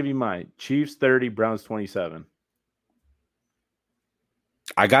 I'll give you mine. Chiefs 30, Browns 27.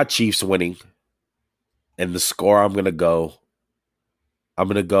 I got Chiefs winning. And the score I'm going to go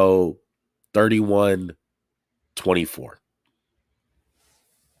 31-24.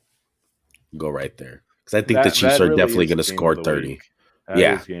 Go right there. Because I think the Chiefs are definitely going to score 30.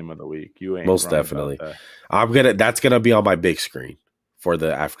 That is game of the week. You ain't most definitely. That's gonna be on my big screen for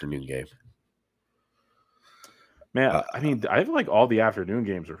the afternoon game. Man, I mean, I feel like all the afternoon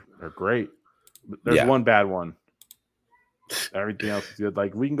games are great. There's one bad one. Everything else is good.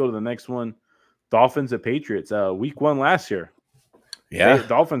 Like we can go to the next one. Dolphins at Patriots. Week 1 last year. Yeah,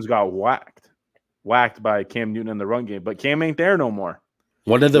 Dolphins got whacked by Cam Newton in the run game, but Cam ain't there no more.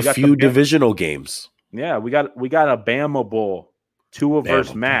 One of the few divisional games. Yeah, we got a Bama Bowl. Tua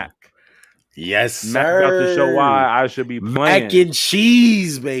versus Mac. Yes, sir. Mac got to show why I should be playing. Mac and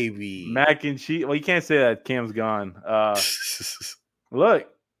cheese, baby. Mac and cheese. Well, you can't say that. Cam's gone. Look,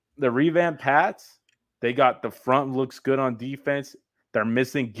 the revamped Pats. They got the front looks good on defense. They're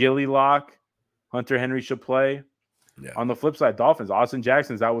missing Gilly Lock. Hunter Henry should play. Yeah. On the flip side, Dolphins. Austin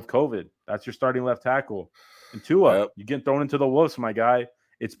Jackson's out with COVID. That's your starting left tackle. And Tua, you get thrown into the wolves, my guy.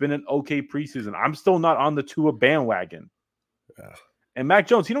 It's been an okay preseason. I'm still not on the Tua bandwagon. Yeah. And Mac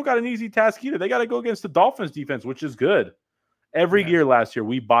Jones, he don't got an easy task either. They got to go against the Dolphins defense, which is good. Every year last year,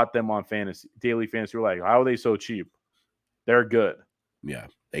 we bought them on daily fantasy. We're like, how are they so cheap? They're good. Yeah,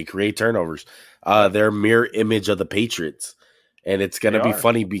 they create turnovers. They're a mirror image of the Patriots. And it's going to be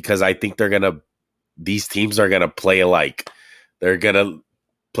funny because I think these teams are going to play alike. They're going to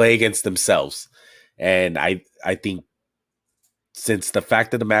play against themselves. And I think since the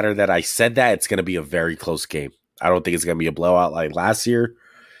fact of the matter that I said that, it's going to be a very close game. I don't think it's going to be a blowout like last year.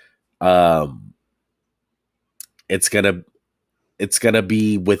 It's going to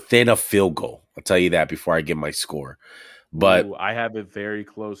be within a field goal. I'll tell you that before I give my score. But I have it very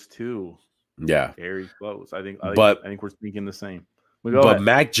close too. Yeah. Very close. I think we're thinking the same. But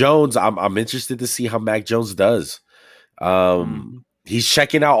Mac Jones, I'm interested to see how Mac Jones does. He's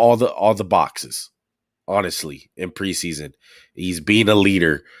checking out all the boxes, honestly, in preseason. He's being a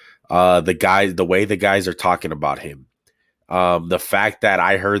leader. The way the guys are talking about him. The fact that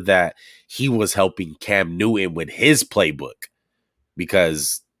I heard that he was helping Cam Newton with his playbook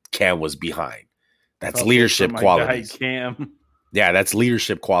because Cam was behind. That's leadership qualities. Cam. Yeah, that's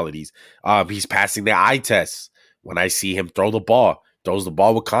leadership qualities. He's passing the eye test. When I see him throws the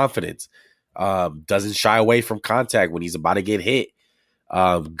ball with confidence. Doesn't shy away from contact when he's about to get hit.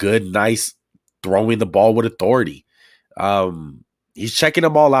 Good, nice throwing the ball with authority. He's checking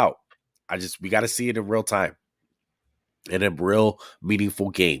them all out. We got to see it in real time. In a real meaningful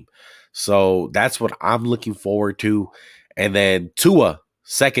game. So that's what I'm looking forward to. And then Tua,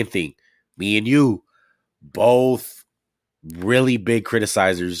 second thing. Me and you, both really big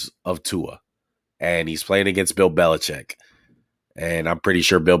criticizers of Tua. And he's playing against Bill Belichick. And I'm pretty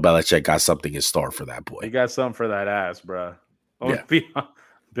sure Bill Belichick got something in store for that boy. He got something for that ass, bro.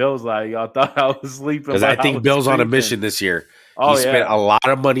 Bill's like, y'all thought I was sleeping. Because I think Bill's on a mission this year. He spent a lot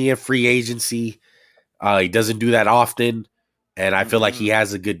of money in free agency. He doesn't do that often. And I feel like he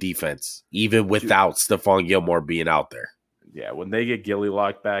has a good defense, even without Stephon Gilmore being out there. Yeah, when they get Gilly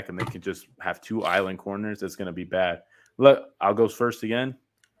locked back and they can just have two island corners, it's going to be bad. Look, I'll go first again.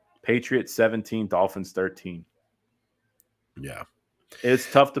 Patriots 17, Dolphins 13. Yeah.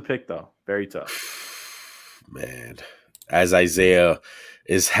 It's tough to pick, though. Very tough. Man, as Isaiah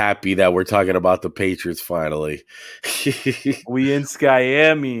is happy that we're talking about the Patriots finally. We in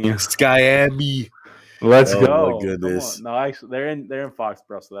Skyami. Skyami. Let's go. Oh, my goodness. No, actually, they're in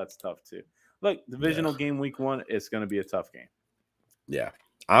Foxborough, so that's tough, too. Look, divisional game week 1, it's going to be a tough game. Yeah.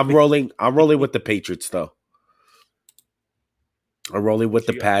 I'm rolling with the Patriots, though. I'm rolling with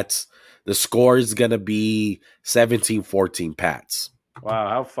the Pats. The score is going to be 17-14 Pats. Wow,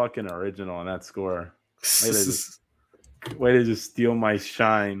 how fucking original on that score. Way to just steal my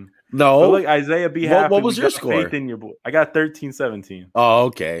shine. No. But look, Isaiah, be happy. What was your score? Faith in your boy. I got 13-17. Oh,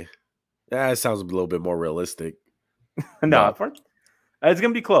 okay. That sounds a little bit more realistic. No, it's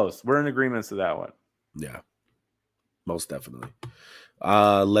going to be close. We're in agreement to that one. Yeah, most definitely.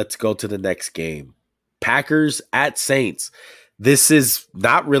 Let's go to the next game. Packers at Saints. This is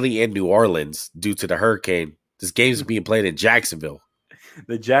not really in New Orleans due to the hurricane. This game's being played in Jacksonville.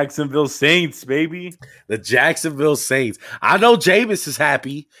 The Jacksonville Saints, baby. The Jacksonville Saints. I know Jameis is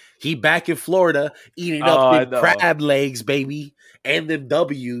happy. He back in Florida eating up the crab legs, baby, and them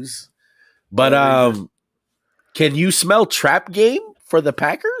W's. But can you smell trap game for the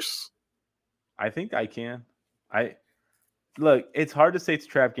Packers? I think I can. Look, it's hard to say it's a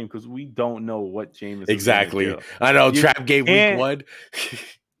trap game because we don't know what Jameis exactly. is. I know trap game week 1.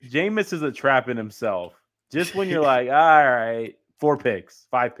 Jameis is a trap in himself. Just when you're like, all right, 4 picks,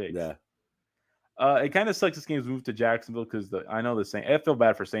 5 picks. Yeah. It kind of sucks this game's moved to Jacksonville because I know the Saints. I feel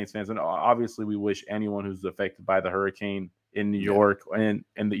bad for Saints fans, and obviously we wish anyone who's affected by the hurricane in New York and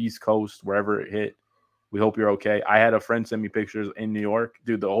the East Coast, wherever it hit, we hope you're okay. I had a friend send me pictures in New York.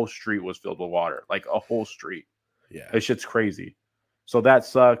 Dude, the whole street was filled with water, like a whole street. Yeah. This shit's crazy. So that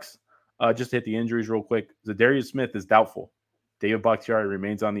sucks. Just to hit the injuries real quick. Zadarius Smith is doubtful. David Bakhtiari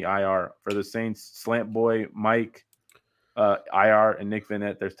remains on the IR. For the Saints, Slant Boy, Mike, IR, and Nick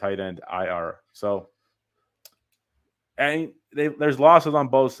Vannett, there's tight end IR. So and there's losses on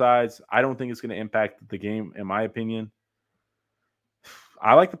both sides. I don't think it's going to impact the game, in my opinion.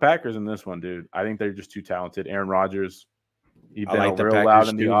 I like the Packers in this one, dude. I think they're just too talented. Aaron Rodgers, he's been real loud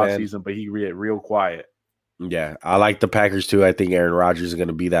in the offseason, but he real quiet. Yeah, I like the Packers too. I think Aaron Rodgers is going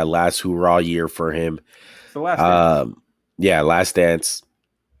to be that last hoorah year for him. It's the last dance. Yeah, last dance.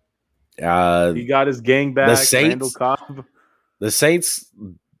 He got his gang back. The Saints,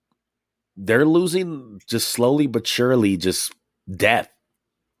 they're losing just slowly but surely, just death.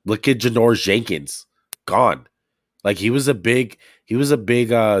 Look at Janoris Jenkins, gone. Like he was a big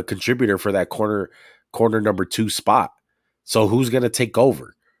contributor for that corner number 2 spot. So who's going to take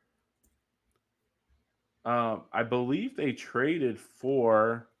over? I believe they traded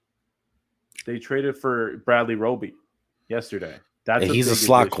for Bradley Roby yesterday. He's a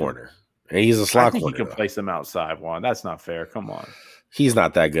slot corner. And he's a slot corner. You can place him outside, Juan. That's not fair. Come on. He's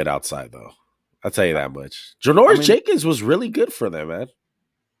not that good outside, though. I'll tell you that much. Janoris Jenkins was really good for them, man.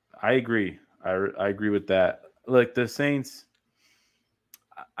 I agree. I agree with that. Look, the Saints.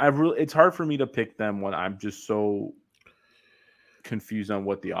 It's hard for me to pick them when I'm just so confused on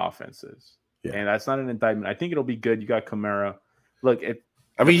what the offense is. Yeah. And that's not an indictment. I think it'll be good. You got Kamara. Look,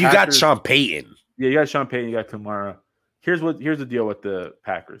 you got Sean Payton. Yeah, you got Sean Payton. You got Kamara. Here's the deal with the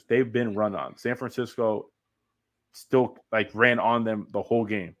Packers. They've been run on. San Francisco still ran on them the whole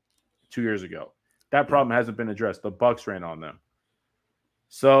game 2 years ago. That problem hasn't been addressed. The Bucs ran on them.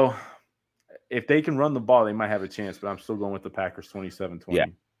 So if they can run the ball, they might have a chance. But I'm still going with the Packers 27-20. Yeah,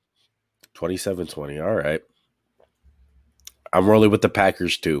 27-20. All right. I'm rolling with the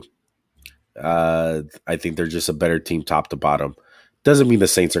Packers too. I think they're just a better team top to bottom. Doesn't mean the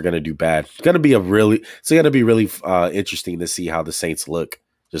Saints are going to do bad. It's going to be really interesting to see how the Saints look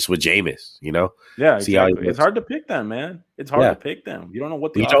just with Jameis, you know? Yeah, exactly. It's hard to pick them, man. It's hard to pick them. You don't know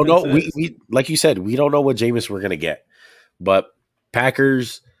what the offense don't know. Is. We like you said, we don't know what Jameis we're going to get. But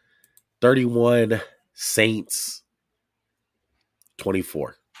Packers 31, Saints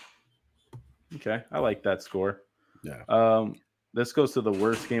 24. Okay, I like that score. Yeah. This goes to the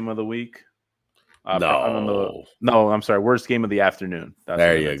worst game of the week. No, I'm sorry. Worst game of the afternoon.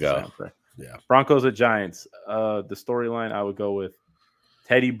 There you go. Yeah. Broncos at Giants. The storyline I would go with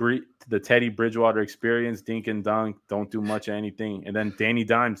the Teddy Bridgewater experience. Dink and dunk. Don't do much of anything. And then Danny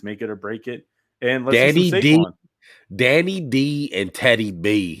Dimes, make it or break it. And let's Danny D and Teddy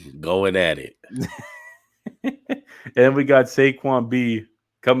B going at it. And we got Saquon B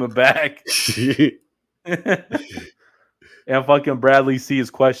coming back. And fucking Bradley C is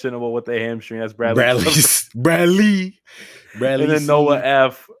questionable with the hamstring. That's Bradley. And then Noah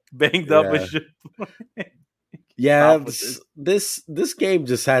F banged up and shit. Yeah, this game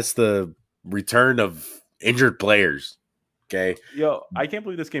just has the return of injured players. Okay. Yo, I can't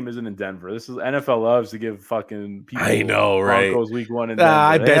believe this game isn't in Denver. This is NFL loves to give fucking people. I know, right? Broncos week 1 in Denver.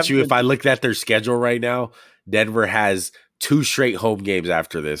 I bet you if I looked at their schedule right now, Denver has 2 straight home games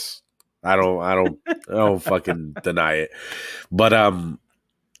after this. I don't fucking deny it. But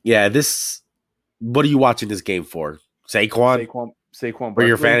yeah, what are you watching this game for? Saquon for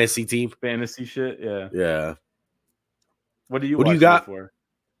your fantasy team? Fantasy shit, yeah. Yeah. What are you Who do you watching it got? for?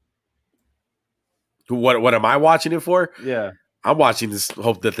 What am I watching it for? Yeah. I'm watching this.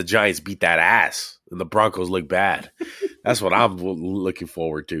 Hope that the Giants beat that ass and the Broncos look bad. That's what I'm looking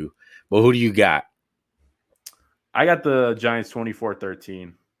forward to. But who do you got? I got the Giants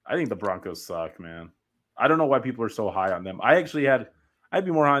 24-13. I think the Broncos suck, man. I don't know why people are so high on them. I'd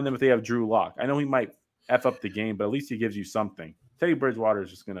be more high on them if they have Drew Lock. I know he might F up the game, but at least he gives you something. Teddy Bridgewater is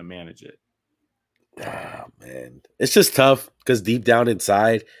just going to manage it. Oh, man. It's just tough because deep down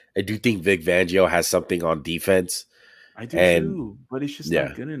inside, I do think Vic Fangio has something on defense. I do And too, but it's just yeah,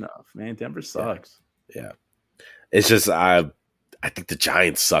 not good enough, man. Denver yeah, sucks. yeah. It's just I think the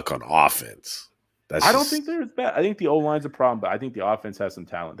Giants suck on offense. I don't think they're as bad. I think the O-line's a problem, but I think the offense has some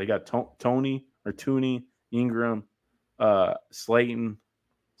talent. They got Tooney, Ingram, Slayton,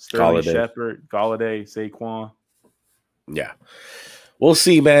 Sterling Galladay. Shepard, Galladay, Saquon. Yeah. We'll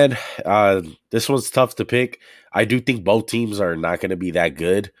see, man. This one's tough to pick. I do think both teams are not going to be that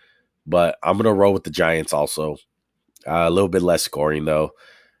good, but I'm going to roll with the Giants also. A little bit less scoring, though.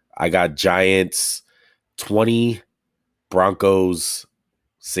 I got Giants 20, Broncos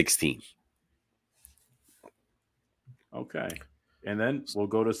 16. Okay. And then we'll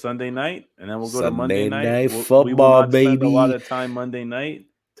go to Sunday night, and then we'll go to Monday Sunday night. night We will football, not spend a lot baby. of time Monday night.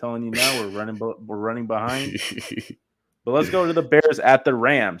 Telling you now, we're running behind. But let's go to the Bears at the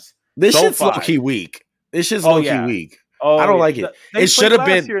Rams. This shit's SoFi. low-key weak. This shit's low-key weak. Oh, I don't yeah. like it. They It should played have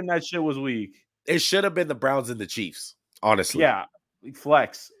last been. year, and that shit was weak. It should have been the Browns and the Chiefs. Honestly, Yeah,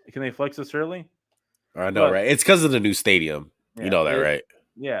 flex. Can they flex this early? I know, right? It's because of the new stadium. Yeah, you know that, right?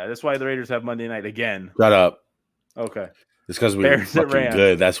 Yeah, that's why the Raiders have Monday night again. Shut up. Okay. It's because we were Bears at fucking Rams.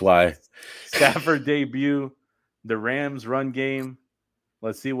 good. That's why. Stafford debut. The Rams run game.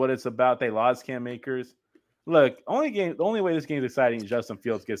 Let's see what it's about. They lost Cam Akers. Look, the only way this game is exciting is Justin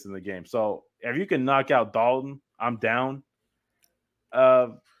Fields gets in the game. So if you can knock out Dalton, I'm down.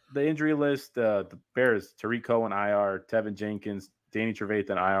 The injury list, the Bears, Tariq Cohen IR, Tevin Jenkins, Danny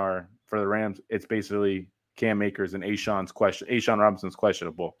Trevathan IR. For the Rams, it's basically Cam Akers and Ashawn Robinson's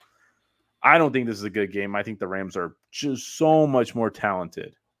questionable. I don't think this is a good game. I think the Rams are just so much more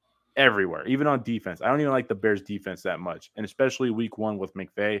talented everywhere, even on defense. I don't even like the Bears defense that much. And especially week 1 with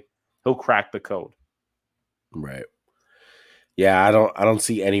McVay, he'll crack the code. Right. Yeah, I don't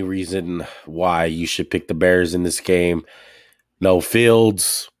see any reason why you should pick the Bears in this game. No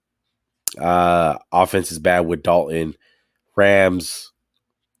Fields. Offense is bad with Dalton. Rams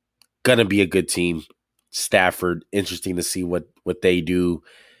gonna be a good team. Stafford, interesting to see what they do.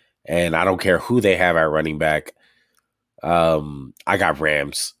 And I don't care who they have at running back. I got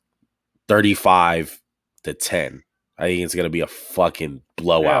Rams 35-10. I think it's gonna be a fucking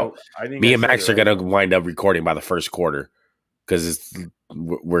blowout. Yeah, Me and Max are gonna wind up recording by the first quarter because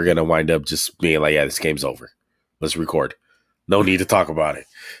we're gonna wind up just being like, yeah, this game's over. Let's record. No need to talk about it.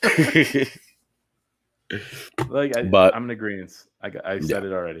 But I'm in agreement. I said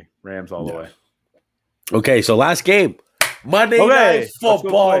it already. Rams all the way. Okay, so last game. Monday Night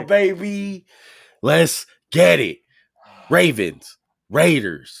Football, baby. Let's get it. Ravens,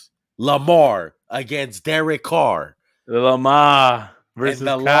 Raiders, Lamar against Derek Carr. Lamar versus and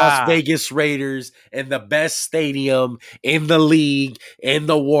the Carr. Las Vegas Raiders in the best stadium in the league, in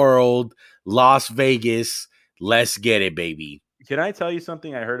the world, Las Vegas. Let's get it, baby. Can I tell you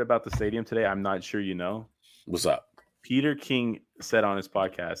something I heard about the stadium today? I'm not sure you know. What's up? Peter King said on his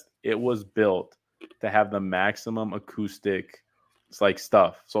podcast, it was built to have the maximum acoustic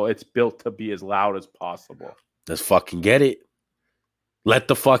stuff. So it's built to be as loud as possible. Let's fucking get it. Let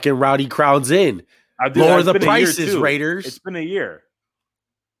the fucking rowdy crowds in. Lower the prices, Raiders. It's been a year.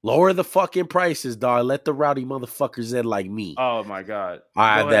 Lower the fucking prices, dog. Let the rowdy motherfuckers in like me. Oh, my God.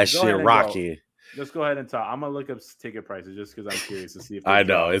 I have that shit rocking. Just go ahead and talk. I'm going to look up ticket prices just because I'm curious to see if I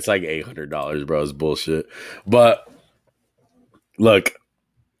know. It's like $800, bro. It's bullshit. But look,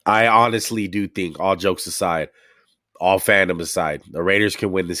 I honestly do think, all jokes aside, all fandom aside, the Raiders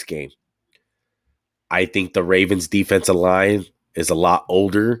can win this game. I think the Ravens' defensive line is a lot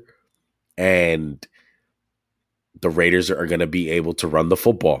older, and the Raiders are going to be able to run the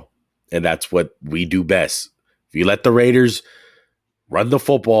football. And that's what we do best. If you let the Raiders run the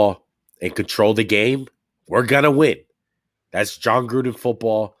football and control the game, we're going to win. That's John Gruden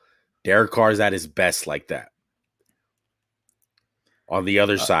football. Derek Carr's at his best like that. On the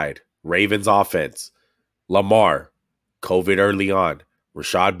other side, Ravens offense, Lamar, COVID early on,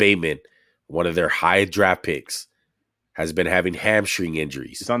 Rashad Bateman, one of their high draft picks, has been having hamstring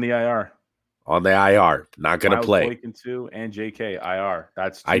injuries. It's on the IR. On the IR, not going to play. Boykin 2 and JK IR.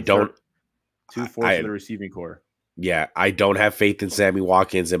 That's 2/4 of the receiving core. Yeah, I don't have faith in Sammy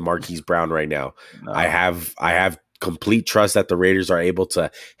Watkins and Marquise Brown right now. No. I have complete trust that the Raiders are able to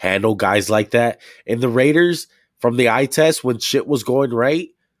handle guys like that. And the Raiders, from the eye test, when shit was going right,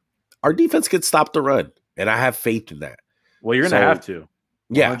 our defense could stop the run. And I have faith in that. Well, you're going to have to.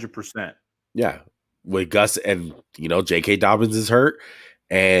 100%. Yeah. With Gus and, J.K. Dobbins is hurt.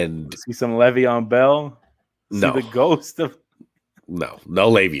 And see some Le'Veon Bell. See no. the ghost of. No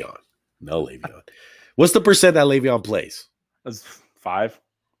Le'Veon. No Le'Veon. What's the percent that Le'Veon plays? That's 5.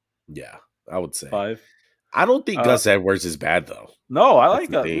 Yeah, I would say 5. I don't think Gus Edwards is bad though. No, I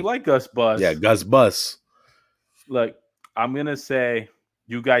like Gus. We like Gus Bus. Yeah, Gus Bus. Look, I'm gonna say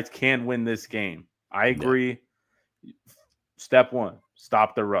you guys can win this game. I agree. Yeah. Step 1,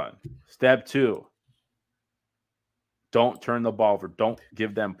 stop the run. Step 2, don't turn the ball over. Don't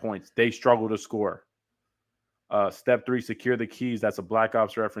give them points. They struggle to score. Step 3, secure the keys. That's a Black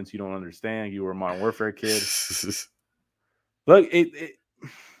Ops reference you don't understand. You were a Modern Warfare kid. Look,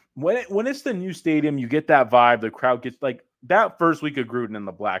 when it's the new stadium, you get that vibe. The crowd gets like that first week of Gruden in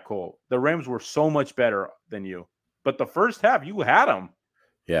the black hole. The Rams were so much better than you, but the first half you had them.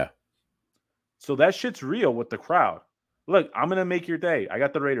 Yeah. So that shit's real with the crowd. Look, I'm gonna make your day. I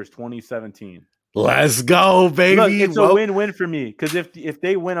got the Raiders 2017. Let's go, baby. Look, it's a win-win for me because if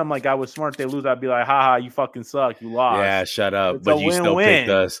they win, I'm like, I was smart. They lose, I'd be like, haha, you fucking suck. You lost. Yeah, shut up. It's but you still picked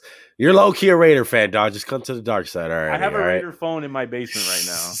us. You're low-key a Raider fan, dog. Just come to the dark side. All right. I have a Raider phone in my basement right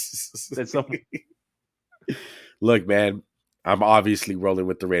now. Look, man, I'm obviously rolling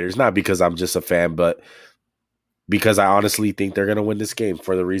with the Raiders, not because I'm just a fan, but because I honestly think they're going to win this game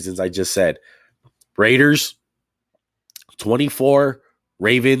for the reasons I just said. Raiders, 24,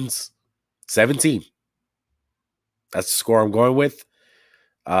 Ravens, 17. That's the score I'm going with.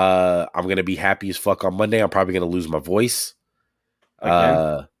 I'm going to be happy as fuck on Monday. I'm probably going to lose my voice.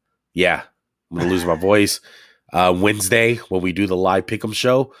 Yeah, I'm going to lose my voice. Wednesday, when we do the live pick'em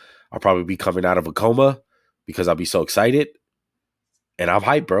show, I'll probably be coming out of a coma because I'll be so excited. And I'm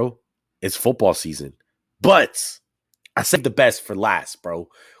hyped, bro. It's football season. But I saved the best for last, bro.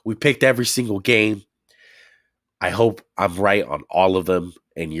 We picked every single game. I hope I'm right on all of them,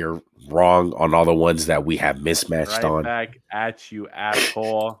 and you're wrong on all the ones that we have mismatched on. Back at you,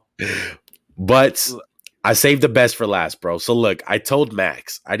 asshole. But I saved the best for last, bro. So look, I told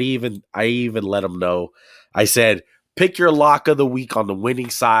Max. I even let him know. I said, pick your lock of the week on the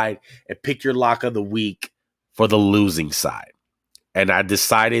winning side and pick your lock of the week for the losing side. And I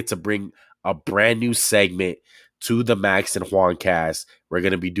decided to bring a brand new segment to the Max and Juan cast. We're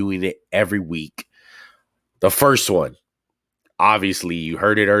going to be doing it every week. The first one, obviously, you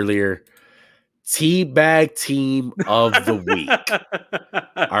heard it earlier. Teabag team of the week.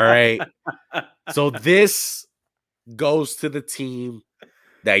 All right. So this goes to the team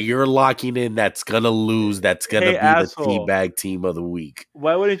that you're locking in that's going to lose. That's going to be asshole. The teabag team of the week.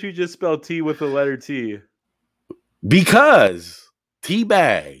 Why wouldn't you just spell T with the letter T? Because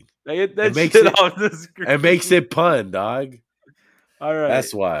teabag. It makes it off the screen. It makes it pun, dog. All right.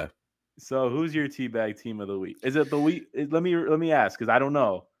 That's why. So who's your teabag team of the week? Is it the week? Let me ask because I don't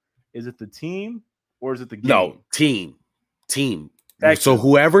know. Is it the team or is it the game? No, team. Texans. So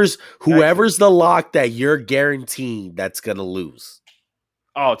whoever's the lock that you're guaranteeing that's gonna lose.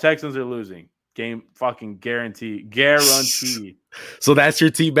 Oh, Texans are losing. Game fucking guarantee. So that's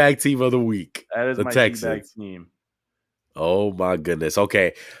your teabag team of the week. That is my teabag team. Oh my goodness.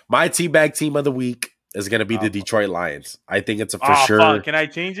 Okay, my teabag team of the week is gonna be the Detroit Lions. I think it's a for sure. Fuck. Can I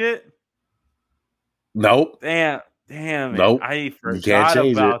change it? Nope. Damn. Nope. I forgot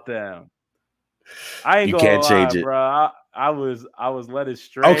about them. I ain't gonna can't lie, change it, bro. I was led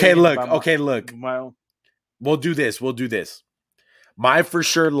astray. Okay, look. We'll do this. My for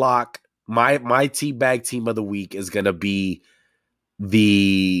sure lock, my teabag team of the week is gonna be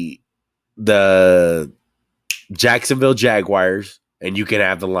the Jacksonville Jaguars, and you can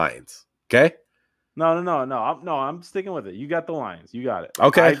have the Lions. Okay. No. I'm sticking with it. You got the Lions. You got it.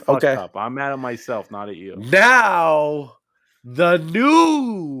 Okay. I fucked up. I'm mad at myself, not at you. Now, the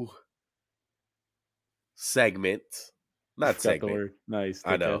new segment. Not segment. The word. Nice.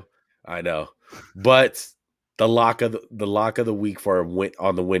 I know. But the lock of the week for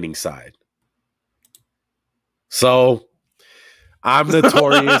on the winning side. So I'm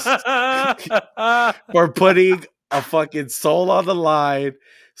notorious for putting a fucking soul on the line.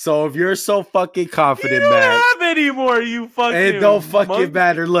 So if you're so fucking confident, Max, have anymore, you fucking it don't fucking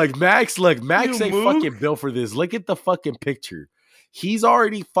matter. Look, Max ain't fucking built for this. Look at the fucking picture. He's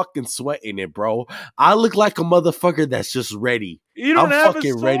already fucking sweating it, bro. I look like a motherfucker that's just ready. I'm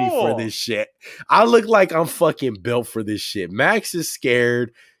fucking ready for this shit. I look like I'm fucking built for this shit. Max is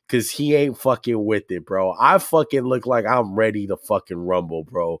scared because he ain't fucking with it, bro. I fucking look like I'm ready to fucking rumble,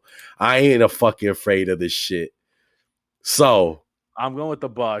 bro. I ain't fucking afraid of this shit. So I'm going with the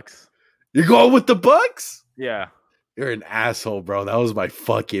Bucks. you're going with the Bucks? Yeah. You're an asshole, bro. That was my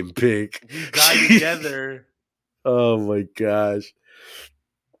fucking pick. We die together. Oh my gosh.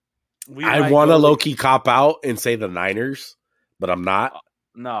 We I might want to go low key cop out and say the Niners, but I'm not.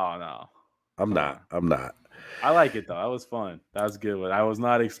 No. I'm not. I like it though. That was fun. That was a good one. I was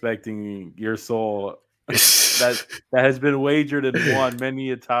not expecting your soul that has been wagered and won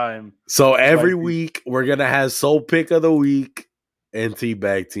many a time. So every week we're gonna have soul pick of the week and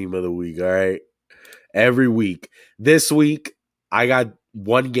teabag team of the week. All right, every week. This week I got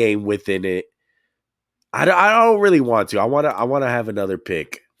one game within it. I don't really want to. I want to have another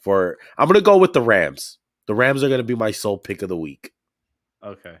pick for. I'm gonna go with the Rams. The Rams are gonna be my soul pick of the week.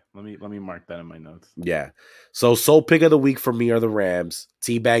 Okay, let me mark that in my notes. Yeah. So soul pick of the week for me are the Rams.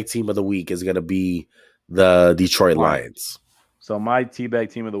 Teabag team of the week is gonna be the Detroit Lions. So my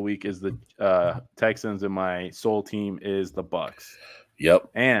teabag team of the week is the Texans, and my soul team is the Bucks. Yep.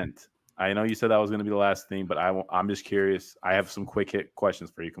 And I know you said that was going to be the last thing, but I'm just curious. I have some quick hit questions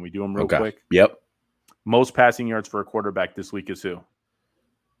for you. Can we do them real quick? Yep. Most passing yards for a quarterback this week is who?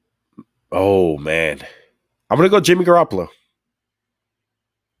 Oh man, I'm gonna go Jimmy Garoppolo.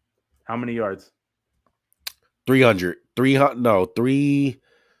 How many yards? 300. 300. No, 3.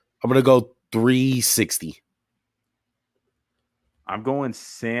 I'm going to go 360. I'm going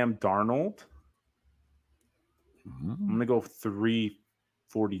Sam Darnold. I'm going to go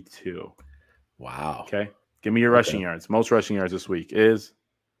 342. Wow. Okay. Give me your rushing yards. Most rushing yards this week is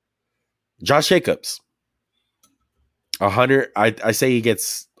Josh Jacobs. 100. I say he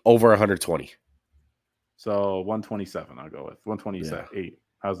gets over 120. So 127, I'll go with 127. Yeah. 8.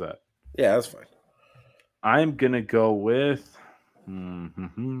 How's that? Yeah, that's fine. I'm going to go with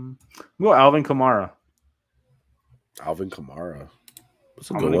Alvin Kamara. Alvin Kamara.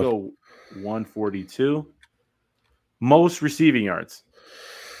 I'm going to go 142. Most receiving yards.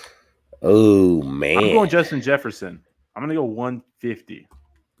 Oh, man. I'm going Justin Jefferson. I'm going to go 150.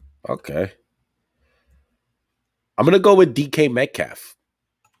 Okay. I'm going to go with DK Metcalf.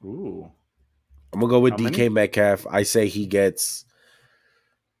 Ooh. I'm going to go with DK Metcalf. I say he gets...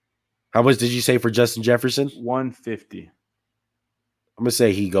 How much did you say for Justin Jefferson? 150. I'm going to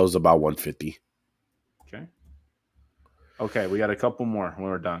say he goes about 150. Okay, we got a couple more when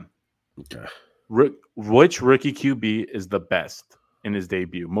we're done. Okay. Which rookie QB is the best in his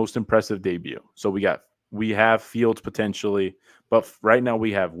debut? Most impressive debut. So we have Fields potentially, but right now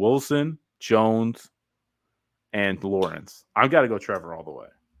we have Wilson, Jones, and Lawrence. I've got to go Trevor all the way.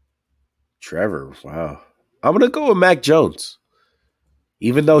 Trevor, wow. I'm going to go with Mac Jones.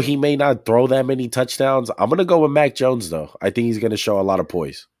 Even though he may not throw that many touchdowns, I'm going to go with Mac Jones, though. I think he's going to show a lot of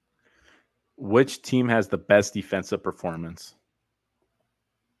poise. Which team has the best defensive performance?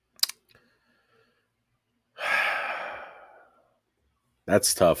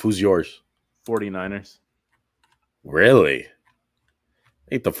 That's tough. Who's yours? 49ers. Really? I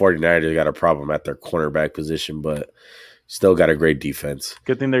think the 49ers got a problem at their cornerback position, but still got a great defense.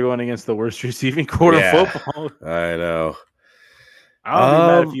 Good thing they're going against the worst receiving core in football. I know. I'll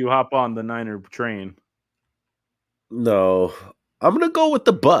be mad if you hop on the Niner train. No. I'm going to go with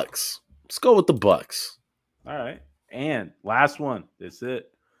the Bucks. Let's go with the Bucks. All right. And last one. That's it.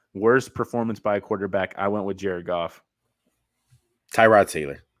 Worst performance by a quarterback. I went with Jared Goff. Tyrod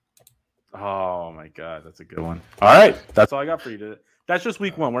Taylor. Oh, my God. That's a good one. All right. That's all I got for you today. That's just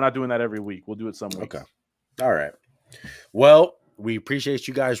week one. We're not doing that every week. We'll do it some weeks. Okay. All right. Well, we appreciate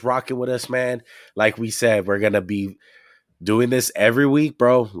you guys rocking with us, man. Like we said, we're going to be doing this every week,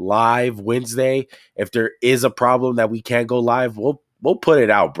 bro. Live Wednesday. If there is a problem that we can't go live, we'll put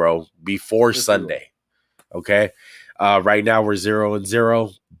it out, bro, before Sunday. Okay. Right now we're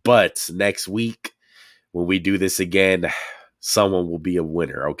 0-0, but next week when we do this again, someone will be a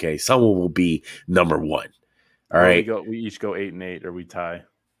winner. Okay. Someone will be number one. All right. We each go 8-8 or we tie.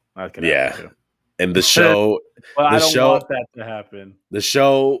 Yeah. And the show, I don't want that to happen. The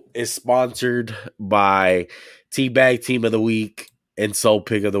show is sponsored by Teabag Team of the Week and Soul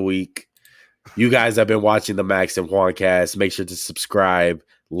Pick of the Week. You guys have been watching the Max and JuanCast. Make sure to subscribe,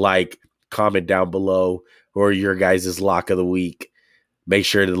 like, comment down below who are your guys' lock of the week. Make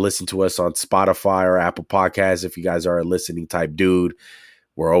sure to listen to us on Spotify or Apple Podcasts if you guys are a listening type dude.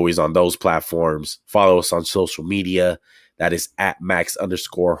 We're always on those platforms. Follow us on social media. That is at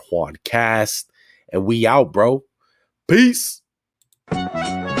Max_JuanCast. And we out, bro. Peace.